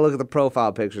 Now I got to look at the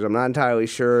profile pictures. I'm not entirely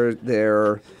sure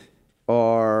there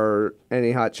are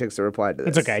any hot chicks that replied to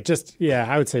this. It's okay.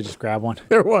 I would say just grab one.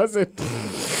 There wasn't.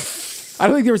 I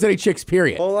don't think there was any chicks,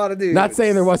 period. Whole lot of dudes. Not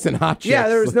saying there wasn't hot chicks. Yeah,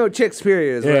 there was no chicks,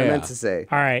 period, is what I Yeah. meant to say.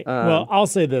 All right. Well, I'll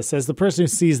say this. As the person who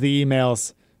sees the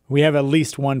emails, we have at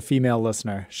least one female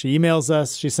listener. She emails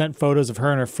us. She sent photos of her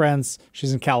and her friends.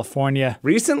 She's in California.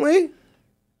 Recently?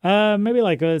 Maybe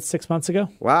like 6 months ago.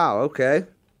 Wow, okay.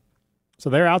 So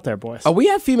they're out there, boys. Oh, we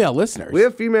have female listeners. We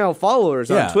have female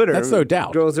followers Yeah, on Twitter. that's no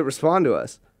doubt. Girls that respond to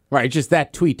us. Right, just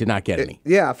that tweet did not get any.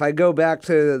 Yeah, if I go back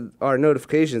to our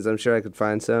notifications, I'm sure I could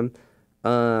find some.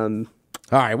 All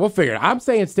right, we'll figure it out. I'm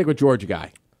saying stick with Georgia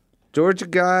guy. Georgia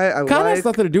guy, I Kind of has like.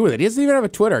 nothing to do with it. He doesn't even have a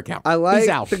Twitter account. I He's like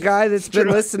out. the guy that's been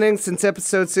listening since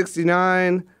episode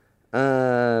 69.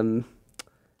 And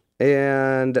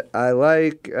I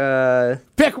like.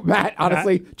 Pick Matt,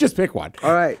 honestly. Just pick one.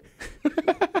 All right.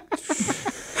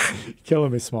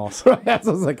 Killing me, Smalls. I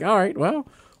was like, all right, well,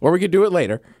 or we could do it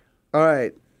later. All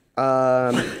right.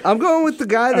 I'm going with the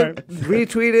guy that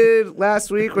retweeted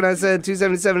last week when I said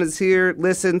 277 is here.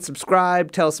 Listen,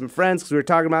 subscribe, tell some friends because we were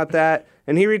talking about that.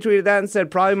 And he retweeted that and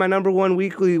said, probably my number one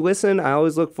weekly listen. I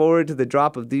always look forward to the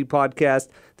drop of the podcast.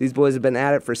 These boys have been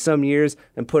at it for some years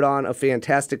and put on a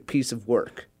fantastic piece of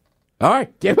work. All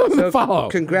right, give him the follow.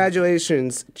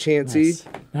 Congratulations, Chancey.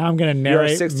 Now I'm going to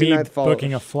narrate me 69th follower.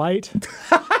 booking a flight.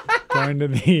 Going to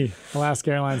the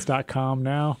AlaskaAirlines.com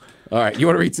now. All right, you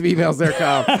want to read some emails there,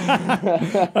 Cobb?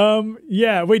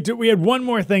 Yeah, we had one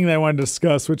more thing that I wanted to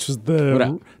discuss, which was What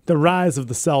up? the rise of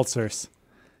the seltzers.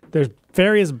 There's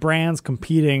various brands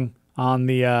competing on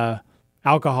the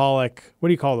alcoholic, what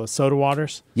do you call those, soda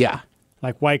waters? Yeah.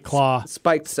 Like White Claw,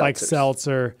 Spiked Spike seltzers.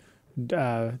 Seltzer,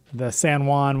 the San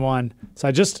Juan one. So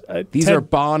I just... These Ted, are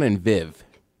Bon and Viv.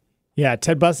 Yeah,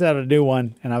 Ted busted out a new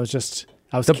one, and I was The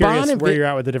curious Bon and where Viv- you're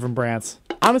at with the different brands.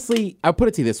 Honestly, I'll put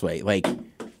it to you this way. Like,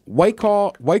 White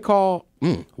Claw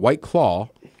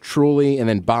Truly, and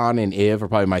then Bon and Iv are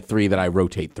probably my 3 that I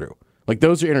rotate through. Like,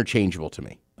 those are interchangeable to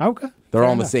me. Okay. They're Fair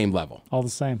all on the enough. same level. All the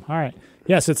same. All right.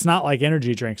 Yes, it's not like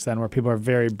energy drinks then, where people are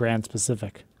very brand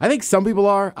specific. I think some people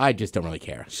are. I just don't really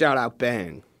care. Shout out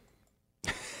Bang.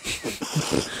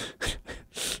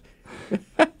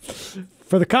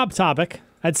 For the cop topic,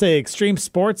 I'd say extreme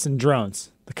sports and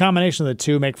drones. The combination of the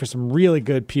two make for some really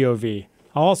good POV.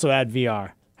 I'll also add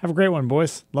VR. Have a great one,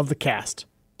 boys. Love the cast.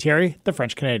 Thierry, the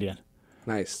French Canadian.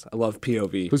 Nice. I love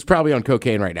POV. Who's probably on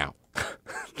cocaine right now.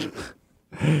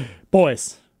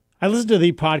 Boys, I listen to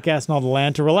the podcast and all the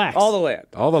land to relax. All the land.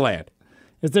 All the land.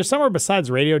 Is there somewhere besides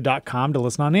radio.com to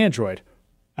listen on Android?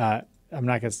 I'm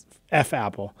not going to F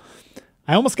Apple.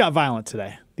 I almost got violent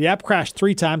today. The app crashed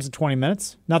 3 times in 20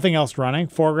 minutes. Nothing else running,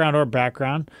 foreground or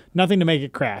background. Nothing to make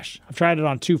it crash. I've tried it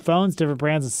on 2 phones, different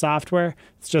brands of software.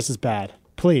 It's just as bad.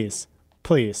 Please,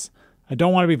 please. I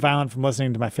don't want to be violent from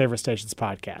listening to my favorite station's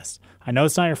podcast. I know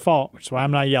it's not your fault, which is why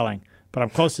I'm not yelling, but I'm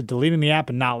close to deleting the app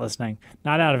and not listening.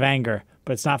 Not out of anger,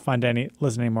 but it's not fun to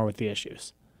listen anymore with the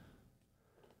issues.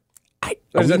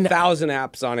 There's 1,000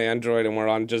 apps on Android, and we're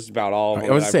on just about all of them.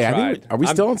 I was that say, I've I think, tried. are we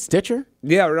still on Stitcher?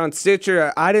 Yeah, we're on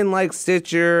Stitcher. I didn't like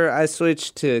Stitcher. I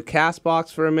switched to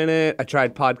Castbox for a minute. I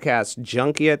tried Podcast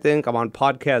Junkie, I think. I'm on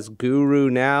Podcast Guru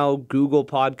now. Google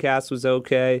Podcasts was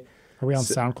okay. Are we on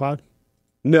SoundCloud?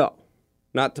 No,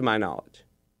 not to my knowledge.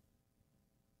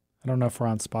 I don't know if we're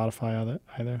on Spotify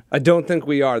either. I don't think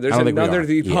we are. There's I don't think we another are.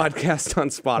 The Yeah. podcast on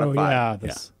Spotify.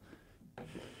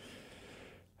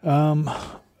 Oh, yeah.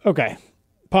 Okay.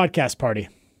 Podcast party.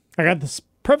 I got this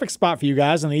perfect spot for you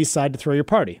guys on the east side to throw your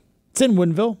party. It's in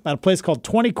Woodinville at a place called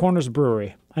 20 Corners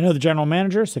Brewery. I know the general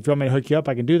manager, so if you want me to hook you up,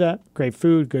 I can do that. Great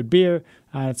food, good beer.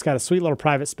 It's got a sweet little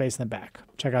private space in the back.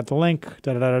 Check out the link.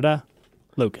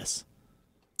 Lucas.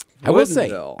 I will say,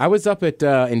 Woodinville. I was up at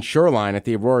in Shoreline at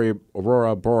the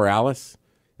Aurora Borealis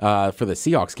for the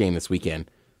Seahawks game this weekend.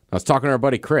 I was talking to our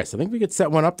buddy Chris. I think we could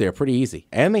set one up there pretty easy.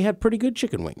 And they had pretty good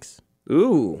chicken wings.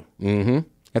 Ooh. Mm-hmm.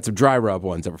 Had some dry rub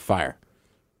ones that were fire.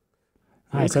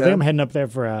 All right, so I think I'm heading up there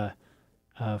for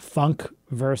a funk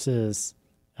versus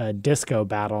a disco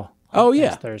battle. Oh, yeah.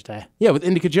 Next Thursday. Yeah, with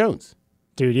Indica Jones.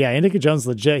 Dude, yeah, Indica Jones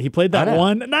legit. He played that I know.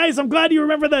 one. Nice, I'm glad you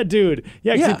remember that, dude.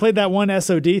 Yeah, because Yeah. he played that one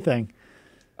SOD thing.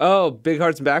 Oh, Big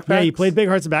Hearts and Backpacks? Yeah, he played Big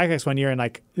Hearts and Backpacks one year, and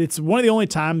like it's one of the only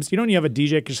times, you know when you have a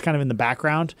DJ just kind of in the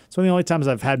background? It's one of the only times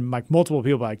I've had like multiple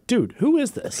people like, dude, who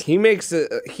is this? He makes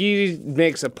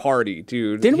a party,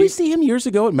 dude. Didn't we see him years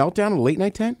ago at Meltdown in a late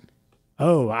night tent?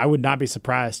 Oh, I would not be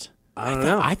surprised. I don't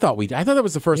know. I thought that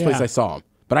was the first place Yeah. I saw him.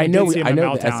 But I did know see him I at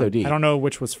know the Meltdown. SOD. I don't know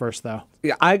which was first though.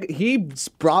 Yeah, he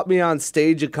brought me on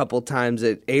stage a couple times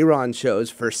at Aaron shows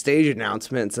for stage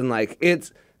announcements, and like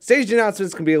stage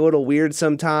announcements can be a little weird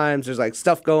sometimes. There's like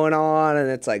stuff going on, and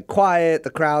it's like quiet. The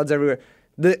crowd's everywhere.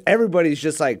 Everybody's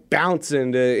just like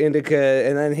bouncing to Indica,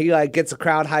 and then he like gets the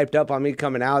crowd hyped up on me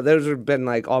coming out. Those have been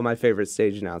like all my favorite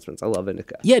stage announcements. I love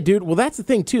Indica. Yeah, dude. Well, that's the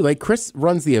thing too. Like Chris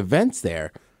runs the events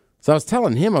there. So I was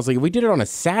telling him, I was like, if we did it on a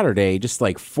Saturday, just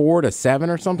like 4 to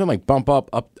 7 or something, like bump up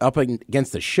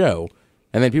against the show,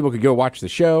 and then people could go watch the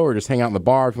show or just hang out in the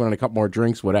bar if you wanted a couple more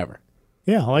drinks, whatever.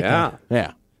 Yeah, I like Yeah. that.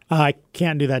 Yeah. I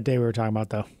can't do that day we were talking about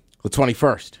though. The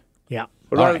 21st. Yeah.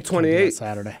 What about right, the Can't do that 28th?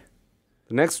 Saturday.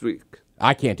 Next week.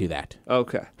 I can't do that.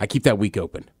 Okay. I keep that week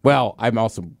open. Well, I'm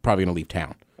also probably going to leave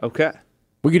town. Okay.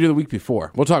 We could do the week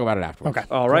before. We'll talk about it afterwards. Okay.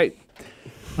 All right.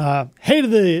 Hey to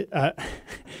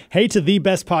the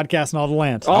best podcast in all the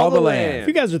land. All the If land.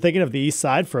 you guys are thinking of the east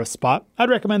side for a spot, I'd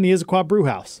recommend the Issaquah Brew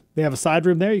House. They have a side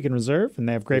room there you can reserve, and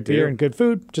they have great beer do. and good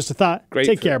food. Just a thought. Great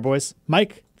Take food. care, boys.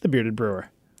 Mike, the Bearded Brewer.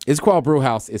 Issaquah Brew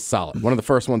House is solid. One of the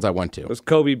first ones I went to. Those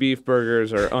Kobe beef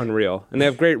burgers are unreal, and they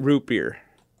have great root beer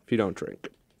if you don't drink.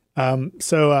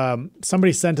 So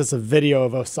somebody sent us a video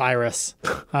of Osiris.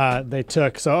 They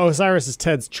took. So Osiris is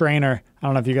Ted's trainer. I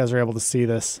don't know if you guys are able to see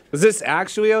this. Is this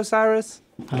actually Osiris,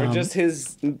 or just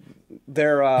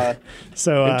their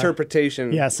So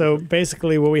interpretation? Yeah, so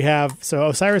basically what we have, so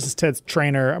Osiris is Ted's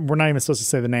trainer. We're not even supposed to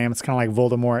say the name. It's kind of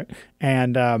like Voldemort.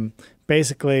 And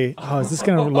basically, is this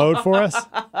going to load for us?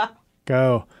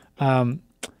 Go.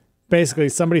 Basically,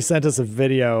 somebody sent us a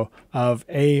video of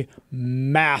a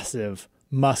massive,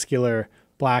 muscular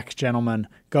black gentleman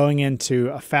going into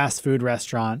a fast food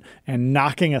restaurant and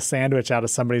knocking a sandwich out of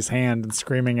somebody's hand and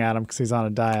screaming at him because he's on a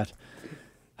diet.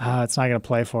 It's not going to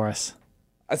play for us.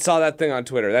 I saw that thing on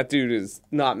Twitter. That dude is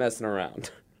not messing around.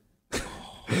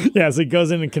 Yeah, so he goes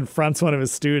in and confronts one of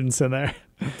his students in there.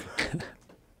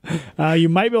 You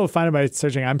might be able to find it by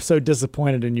searching, "I'm so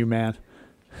disappointed in you, man."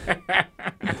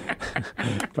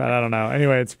 But I don't know.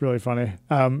 Anyway, it's really funny.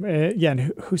 Yeah,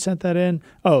 and who sent that in?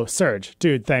 Oh, Serge.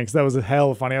 Dude, thanks. That was a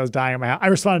hell of funny. I was dying at my house. I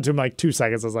responded to him like 2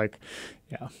 seconds. I was like,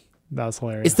 yeah, that was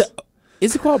hilarious. Is the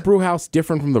Issaquah Brewhouse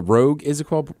different from the Rogue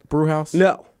Issaquah Brewhouse?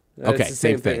 No. Okay, It's the same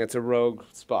same thing. thing. It's a rogue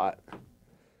spot.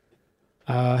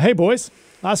 Hey, boys.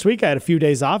 Last week I had a few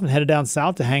days off and headed down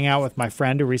south to hang out with my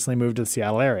friend who recently moved to the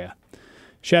Seattle area.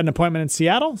 She had an appointment in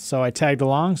Seattle, so I tagged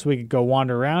along so we could go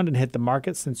wander around and hit the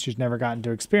market since she's never gotten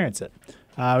to experience it.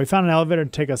 We found an elevator to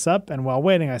take us up, and while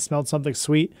waiting, I smelled something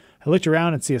sweet. I looked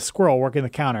around and see a squirrel working the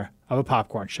counter of a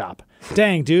popcorn shop.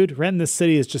 Dang, dude, rent in this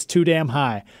city is just too damn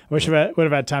high. I wish I would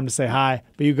have had time to say hi,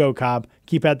 but you go, Cobb.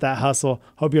 Keep at that hustle.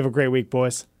 Hope you have a great week,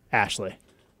 boys. Ashley.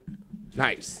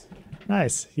 Nice.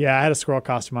 Nice. Yeah, I had a squirrel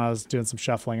costume. I was doing some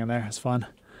shuffling in there. It was fun.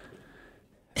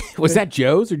 Was that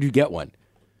Joe's or did you get one?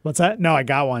 What's that? No, I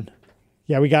got one.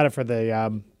 Yeah, we got it for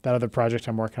the that other project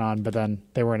I'm working on, but then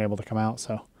they weren't able to come out,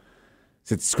 so.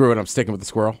 Said, screw it, I'm sticking with the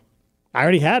squirrel. I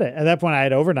already had it. At that point, I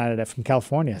had overnighted it from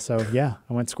California, so yeah,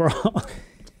 I went squirrel.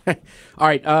 All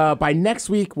right, by next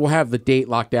week, we'll have the date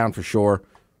locked down for sure.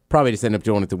 Probably just end up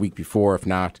doing it the week before, if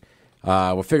not.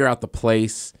 We'll figure out the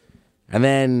place. And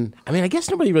then, I mean, I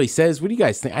guess nobody really says. What do you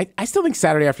guys think? I still think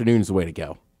Saturday afternoon is the way to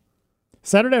go.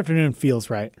 Saturday afternoon feels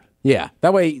right. Yeah,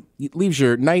 that way it leaves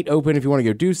your night open if you want to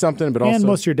go do something, but also... And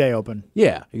most of your day open.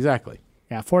 Yeah, exactly.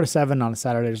 Yeah, 4 to 7 on a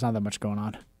Saturday, there's not that much going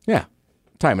on. Yeah,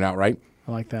 time it out, right?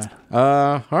 I like that.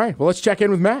 All right, well, let's check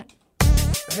in with Matt.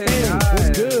 Hey,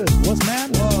 What's good? What's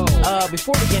mad? Whoa.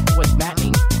 Before we get to what's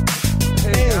happening,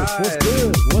 Hey, What's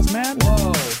good? What's mad?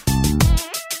 Whoa.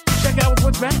 Check out with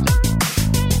what's Matt.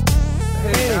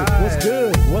 Hey, What's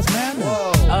good? What's mad?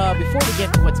 Whoa. before we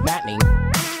get to what's happening,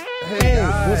 Hey,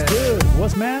 What's good?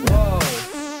 What's mad? Whoa.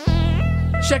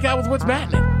 Check out with what's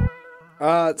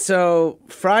Matt. So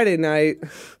Friday night,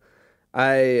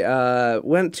 I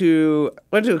went to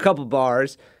a couple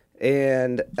bars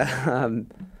and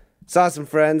saw some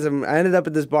friends. And I ended up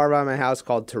at this bar by my house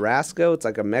called Tarasco. It's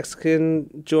like a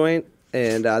Mexican joint,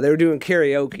 and they were doing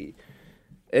karaoke.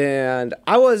 And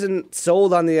I wasn't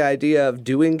sold on the idea of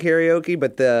doing karaoke,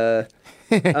 but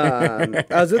I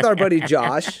was with our buddy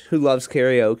Josh, who loves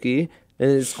karaoke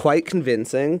and is quite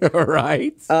convincing. All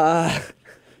right.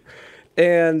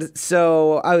 And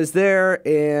so I was there,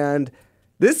 and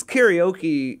this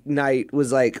karaoke night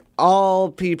was like all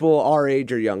people our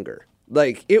age or younger.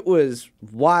 Like, it was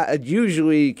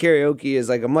usually karaoke is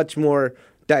like a much more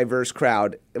diverse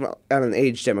crowd on an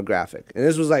age demographic. And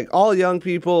this was like all young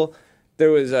people.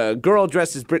 There was a girl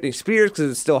dressed as Britney Spears because it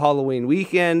was still Halloween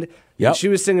weekend. Yep. She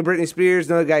was singing Britney Spears.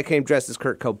 Another guy came dressed as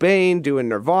Kurt Cobain doing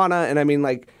Nirvana. And I mean,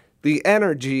 like, the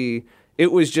energy,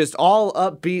 it was just all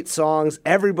upbeat songs.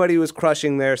 Everybody was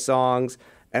crushing their songs.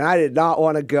 And I did not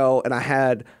want to go. And I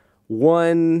had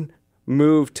one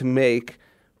move to make,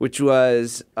 which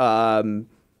was to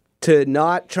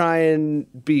not try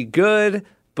and be good,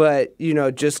 but, you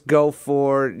know, just throw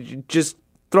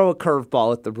a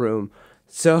curveball at the room.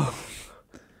 So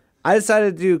I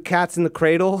decided to do Cats in the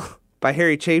Cradle by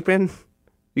Harry Chapin.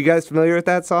 You guys familiar with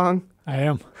that song? I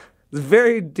am. It's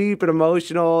very deep and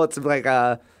emotional. It's like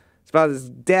it's about his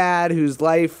dad whose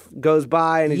life goes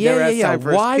by and he never has time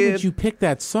for Why his kid. did you pick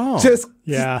that song? Just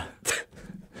Yeah.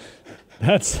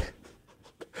 That's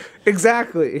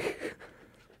exactly.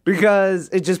 Because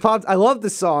it just popped. I love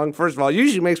this song, first of all. It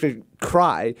usually makes me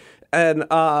cry. And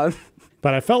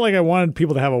but I felt like I wanted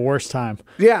people to have a worse time.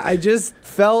 yeah, I just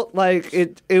felt like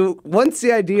it once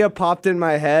the idea popped in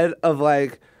my head of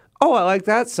like, oh, I like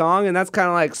that song, and that's kind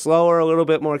of like slower, a little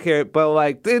bit more but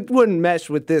like it wouldn't mesh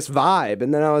with this vibe.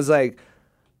 And then I was like,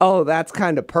 oh, that's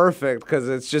kind of perfect because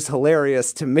it's just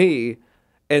hilarious to me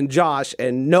and Josh,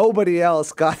 and nobody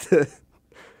else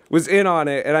was in on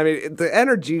it. And I mean, the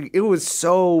energy, it was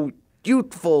so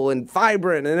youthful and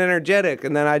vibrant and energetic.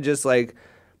 And then I just like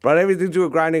brought everything to a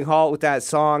grinding halt with that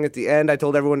song. At the end, I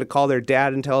told everyone to call their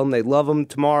dad and tell them they love him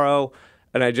tomorrow.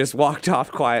 And I just walked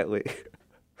off quietly.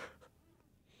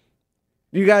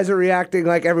 You guys are reacting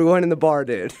like everyone in the bar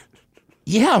did.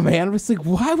 Yeah, man. I was like,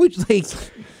 why would you, like,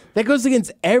 that goes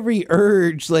against every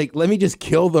urge. Like, let me just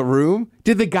kill the room.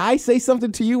 Did the guy say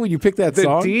something to you when you picked that The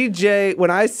song? DJ,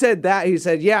 when I said that, he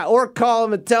said, yeah, or call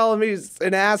him and tell him he's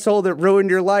an asshole that ruined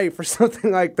your life or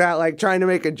something like that, like trying to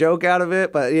make a joke out of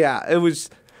it. But yeah, it was,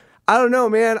 I don't know,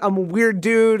 man. I'm a weird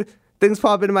dude. Things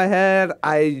pop into my head.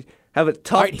 I have a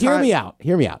tough All right, time. hear me out.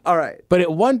 Hear me out. All right. But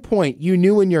at one point, you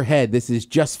knew in your head this is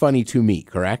just funny to me,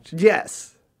 correct?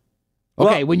 Yes.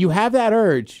 Okay, Well- when you have that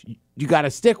urge, you got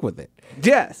to stick with it.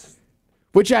 Yes.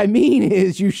 Which I mean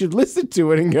is you should listen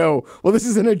to it and go, well, this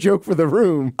isn't a joke for the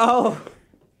room. Oh.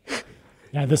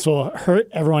 Yeah, this will hurt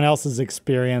everyone else's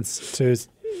experience to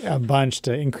a bunch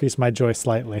to increase my joy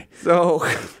slightly. So,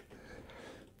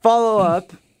 follow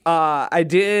up. I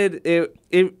did.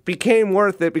 It became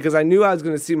worth it because I knew I was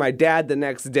going to see my dad the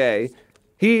next day.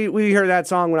 We heard that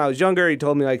song when I was younger. He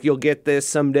told me like, "You'll get this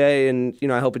someday," and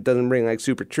I hope it doesn't ring like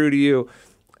super true to you.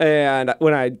 And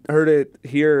when I heard it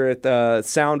here at the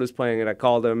Sound was playing it, I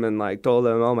called him and like told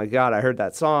him, "Oh my God, I heard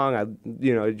that song.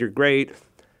 You're great."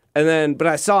 And then, but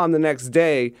I saw him the next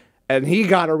day, and he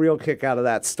got a real kick out of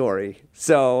that story.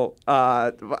 So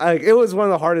it was one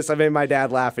of the hardest I made my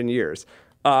dad laugh in years,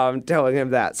 telling him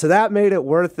that. So that made it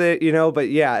worth it, But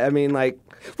yeah, I mean, like,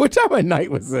 What time of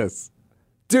night was this?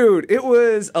 dude, it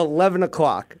was 11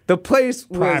 o'clock. The place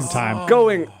was Prime time.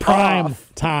 going Prime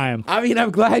off. time. I mean, I'm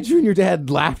glad you and your dad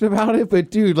laughed about it, but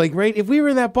dude, like, right? If we were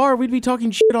in that bar, we'd be talking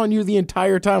shit on you the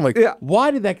entire time. Like, Yeah.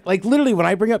 why did that? Like, literally, when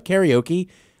I bring up karaoke,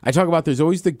 I talk about there's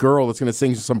always the girl that's gonna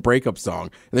sing some breakup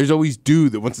song, and there's always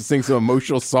dude that wants to sing some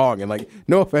emotional song. And like,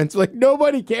 no offense, like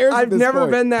nobody cares. I've never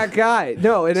been that guy.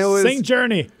 No, and it was Sing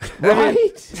Journey.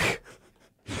 right.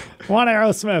 One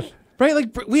Aerosmith. Right,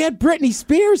 like we had Britney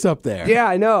Spears up there. Yeah,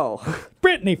 I know.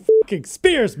 Britney fucking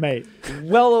Spears, mate.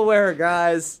 Well aware,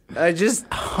 guys. I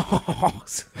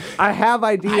have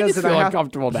ideas I just and feel I have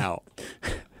uncomfortable now.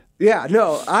 Yeah,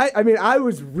 no, I mean, I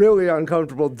was really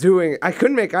uncomfortable doing it. I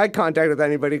couldn't make eye contact with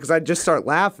anybody because I'd just start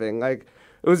laughing. Like,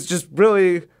 it was just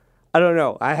really, I don't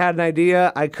know. I had an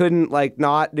idea. I couldn't, like,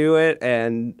 not do it.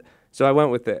 And so I went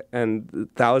with it. And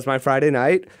that was my Friday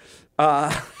night.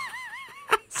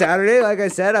 Saturday, like I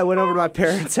said, I went over to my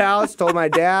parents' house, told my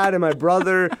dad and my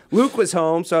brother. Luke was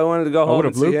home, so I wanted to go home what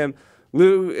and up, see Luke? him.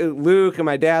 Luke and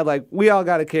my dad, like, we all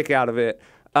got a kick out of it.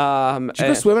 Did you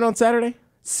go swimming on Saturday?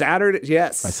 Saturday,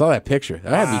 yes. I saw that picture.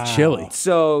 That'd be chilly.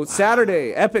 So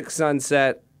Saturday, epic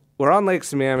sunset. We're on Lake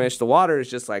Sammamish. The water is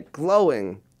just like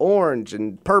glowing orange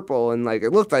and purple, and like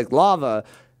it looked like lava.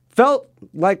 Felt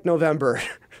like November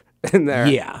in there.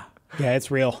 Yeah. Yeah, it's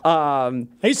real. I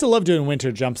used to love doing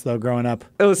winter jumps though, growing up.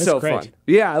 It was It's so great. fun.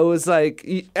 Yeah, it was like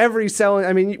every selling.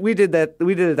 I mean, we did that.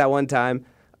 We did it that one time.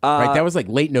 Right, that was like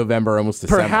late November, almost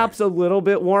December. Perhaps a little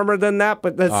bit warmer than that,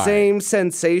 but the same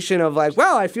sensation of like,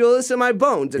 wow, I feel this in my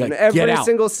bones, and Like, get every out.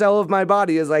 single cell of my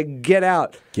body is like, get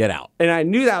out. Get out. And I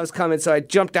knew that was coming, so I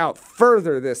jumped out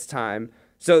further this time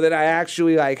so that I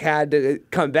actually like had to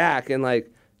come back and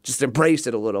like just embrace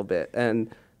it a little bit.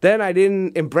 And then I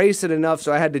didn't embrace it enough,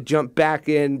 so I had to jump back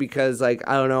in because like,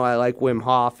 I don't know, I like Wim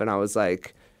Hof, and I was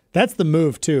like, That's the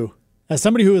move too. As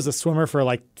somebody who was a swimmer for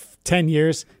like 10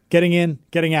 years, getting in,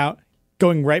 getting out,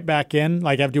 going right back in,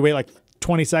 like after you wait like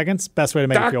 20 seconds, best way to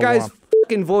make it that feel guy's warm.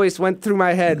 fucking voice went through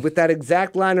my head with that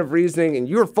exact line of reasoning, and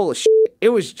you were full of shit. It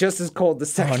was just as cold the Oh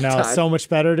second no, time. so much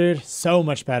better, dude. So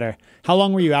much better. How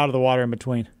long were you out of the water in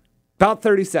between? About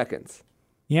 30 seconds.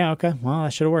 Yeah, okay. Well,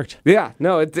 that should have worked. Yeah,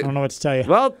 no, it I don't know what to tell you.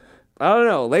 Well, I don't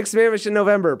know. Lake Sammamish in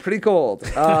November, pretty cold.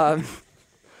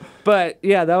 But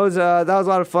yeah, that was a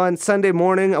lot of fun. Sunday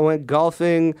morning, I went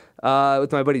golfing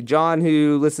with my buddy John,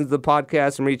 who listens to the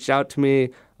podcast and reached out to me.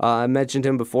 I mentioned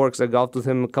him before because I golfed with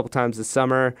him a couple times this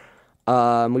summer.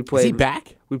 We played. Is he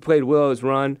back? We played Willow's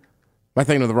Run. Am I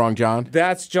thinking of the wrong John?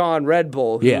 That's John Red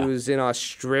Bull, Yeah. who's in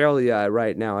Australia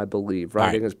right now, I believe,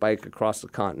 riding right. his bike across the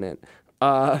continent.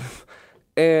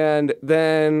 And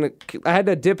then I had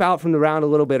to dip out from the round a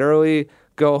little bit early,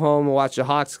 go home and watch the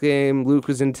Hawks game. Luke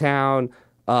was in town,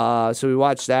 so we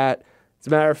watched that. As a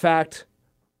matter of fact,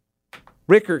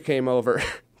 Ricker came over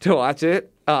to watch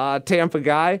it, Tampa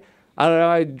guy. I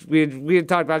don't know, we had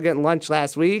talked about getting lunch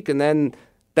last week, and then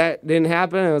that didn't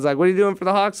happen. I was like, what are you doing for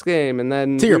the Hawks game? And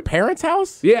then... To your parents'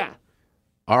 house? Yeah.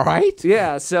 All right.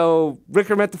 Yeah, so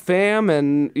Ricker met the fam,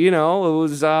 and it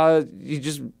was you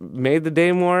just made the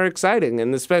day more exciting,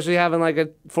 and especially having like a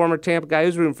former Tampa guy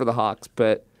who's rooting for the Hawks.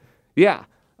 But yeah,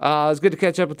 it was good to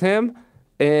catch up with him,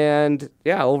 and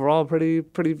yeah, overall pretty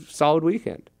solid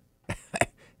weekend.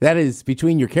 That is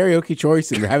between your karaoke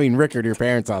choice and having Ricker at your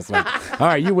parents' house. Man. All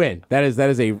right, you win. That is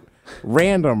a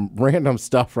random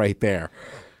stuff right there.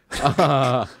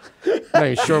 Not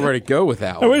even sure where to go with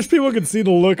that I one. wish people could see the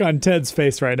look on Ted's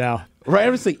face right now. Right,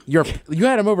 obviously, you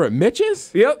had him over at Mitch's.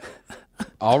 Yep.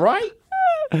 All right.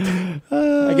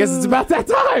 I guess it's about that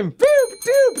time. Boop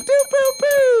doop doop boop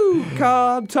boo.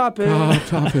 Cobb topic.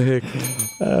 Topic.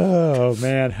 Oh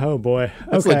man, oh boy.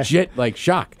 That's Okay. legit, like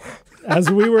shock.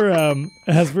 As we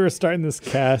were starting this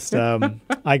cast,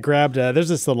 I grabbed there's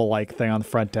this little like thing on the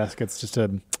front desk. It's just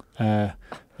a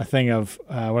thing of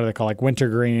what do they call, like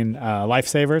wintergreen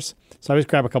lifesavers. So I always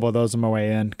grab a couple of those on my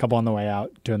way in, a couple on the way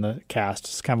out, doing the cast.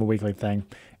 It's kind of a weekly thing.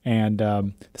 And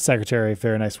the secretary,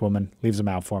 very nice woman, leaves them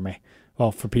out for me.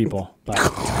 Well, for people, but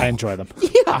I enjoy them.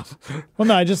 Yeah. Well,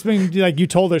 no, I just mean like you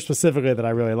told her specifically that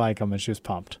I really like them, and she was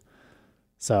pumped.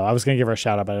 So I was gonna give her a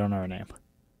shout out, but I don't know her name.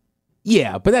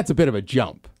 Yeah, but that's a bit of a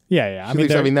jump. Yeah. I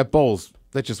mean, that bowl's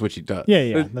that's just what she does.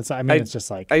 Yeah. It's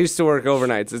just like I used to work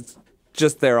overnights. It's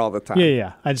just there all the time.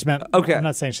 Yeah. I just meant. Okay. I'm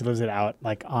not saying she lives it out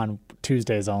like on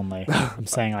Tuesdays only. I'm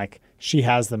saying like she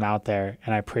has them out there,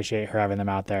 and I appreciate her having them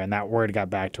out there. And that word got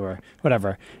back to her.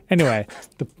 Whatever. Anyway,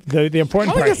 the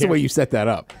important I think part that's here. the way you set that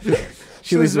up.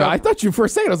 She leaves them out. I thought you for a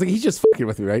second. I was like, he's just fucking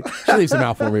with me, right? She leaves them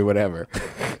out for me, whatever.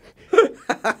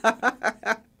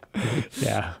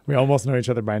 Yeah, we almost know each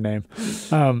other by name.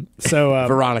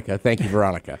 Veronica. Thank you,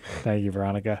 Veronica. Thank you,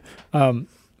 Veronica.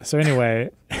 So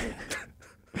anyway,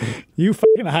 you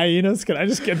fucking hyenas, can I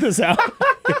just get this out?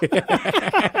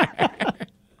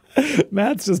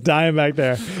 Matt's just dying back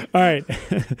there. All right.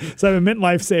 So I have a mint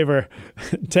lifesaver.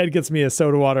 Ted gets me a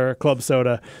soda water, a club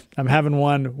soda. I'm having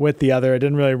one with the other. I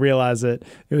didn't really realize it.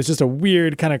 It was just a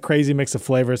weird kind of crazy mix of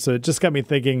flavors. So it just got me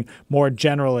thinking more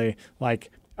generally, like,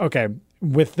 okay,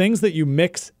 with things that you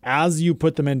mix as you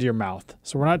put them into your mouth.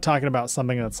 So we're not talking about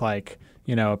something that's like,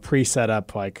 a pre-set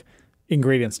up like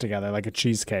ingredients together, like a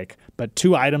cheesecake, but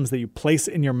two items that you place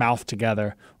in your mouth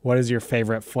together. What is your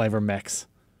favorite flavor mix?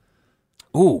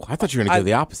 Ooh, I thought you were going to go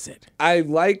the opposite. I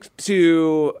like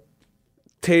to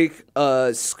take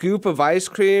a scoop of ice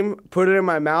cream, put it in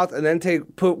my mouth, and then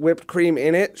put whipped cream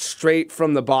in it straight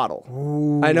from the bottle.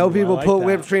 Ooh, I know people like put that.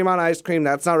 whipped cream on ice cream.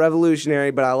 That's not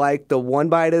revolutionary, but I like the one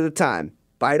bite at a time.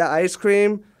 Bite of ice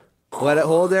cream, let it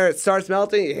hold there. It starts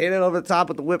melting. You hit it over the top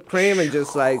with the whipped cream and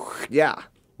just let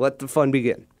the fun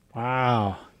begin.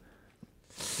 Wow.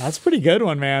 That's a pretty good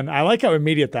one, man. I like how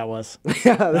immediate that was.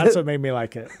 That's what made me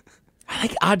like it. I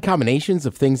like odd combinations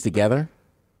of things together.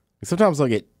 Sometimes I'll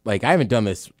get, I haven't done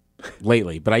this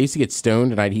lately, but I used to get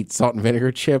stoned and I'd eat salt and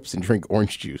vinegar chips and drink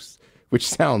orange juice, which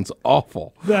sounds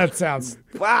awful. That sounds...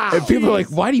 Wow. And people are like,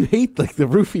 why do you hate, the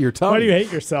roof of your tongue? Why do you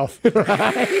hate yourself?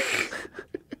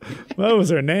 What was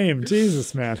her name?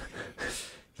 Jesus, man.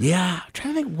 Yeah, I'm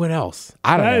trying to think what else.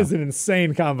 I don't know. That is an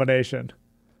insane combination.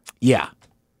 Yeah.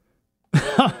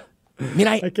 I mean,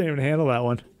 I can't even handle that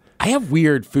one. I have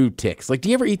weird food tics. Do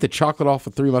you ever eat the chocolate off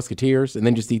of Three Musketeers and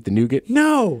then just eat the nougat?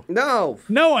 No,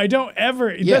 I don't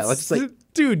ever. Yeah, let's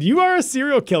dude, you are a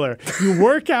serial killer. You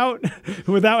work out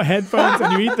without headphones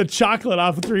and you eat the chocolate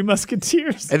off of Three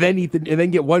Musketeers, and then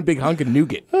get one big hunk of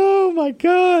nougat. Oh my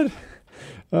god.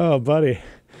 Oh, buddy.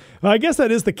 Well, I guess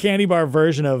that is the candy bar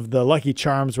version of the Lucky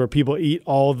Charms, where people eat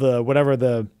all the whatever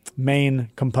the main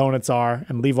components are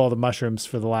and leave all the mushrooms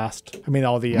for the last. I mean,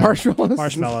 all the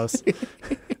marshmallows.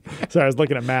 Sorry, I was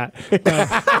looking at Matt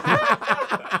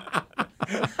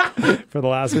for the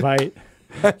last bite.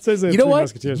 You know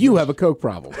what? You have a Coke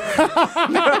problem.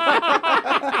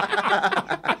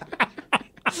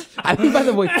 I think, by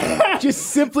the way, just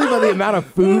simply by the amount of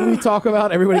food we talk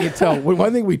about, everybody can tell.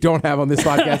 One thing we don't have on this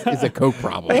podcast is a Coke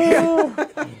problem.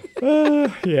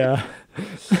 Yeah.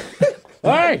 All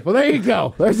right. Well, there you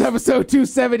go. There's episode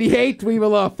 278. We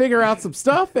will figure out some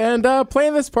stuff and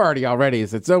plan this party already.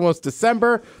 As it's almost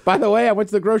December. By the way, I went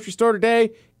to the grocery store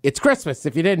today. It's Christmas,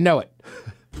 if you didn't know it.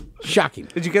 Shocking.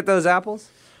 Did you get those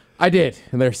apples? I did,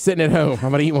 and they're sitting at home.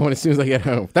 I'm gonna eat one as soon as I get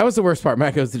home. That was the worst part.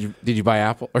 Matt goes, "Did you buy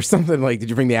apple or something? Did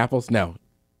you bring the apples? No.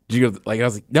 Did you go? I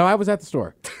was like, no, I was at the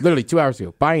store literally 2 hours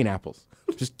ago buying apples.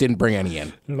 Just didn't bring any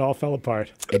in. It all fell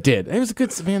apart. It did. It was a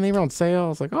good man. They were on sale. I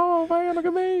was like, oh man, look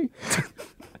at me.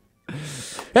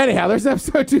 Anyhow, there's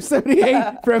episode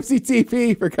 278 for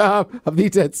MCTP for Cobb. I'm D.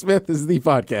 Ted Smith. This is the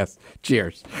podcast.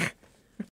 Cheers.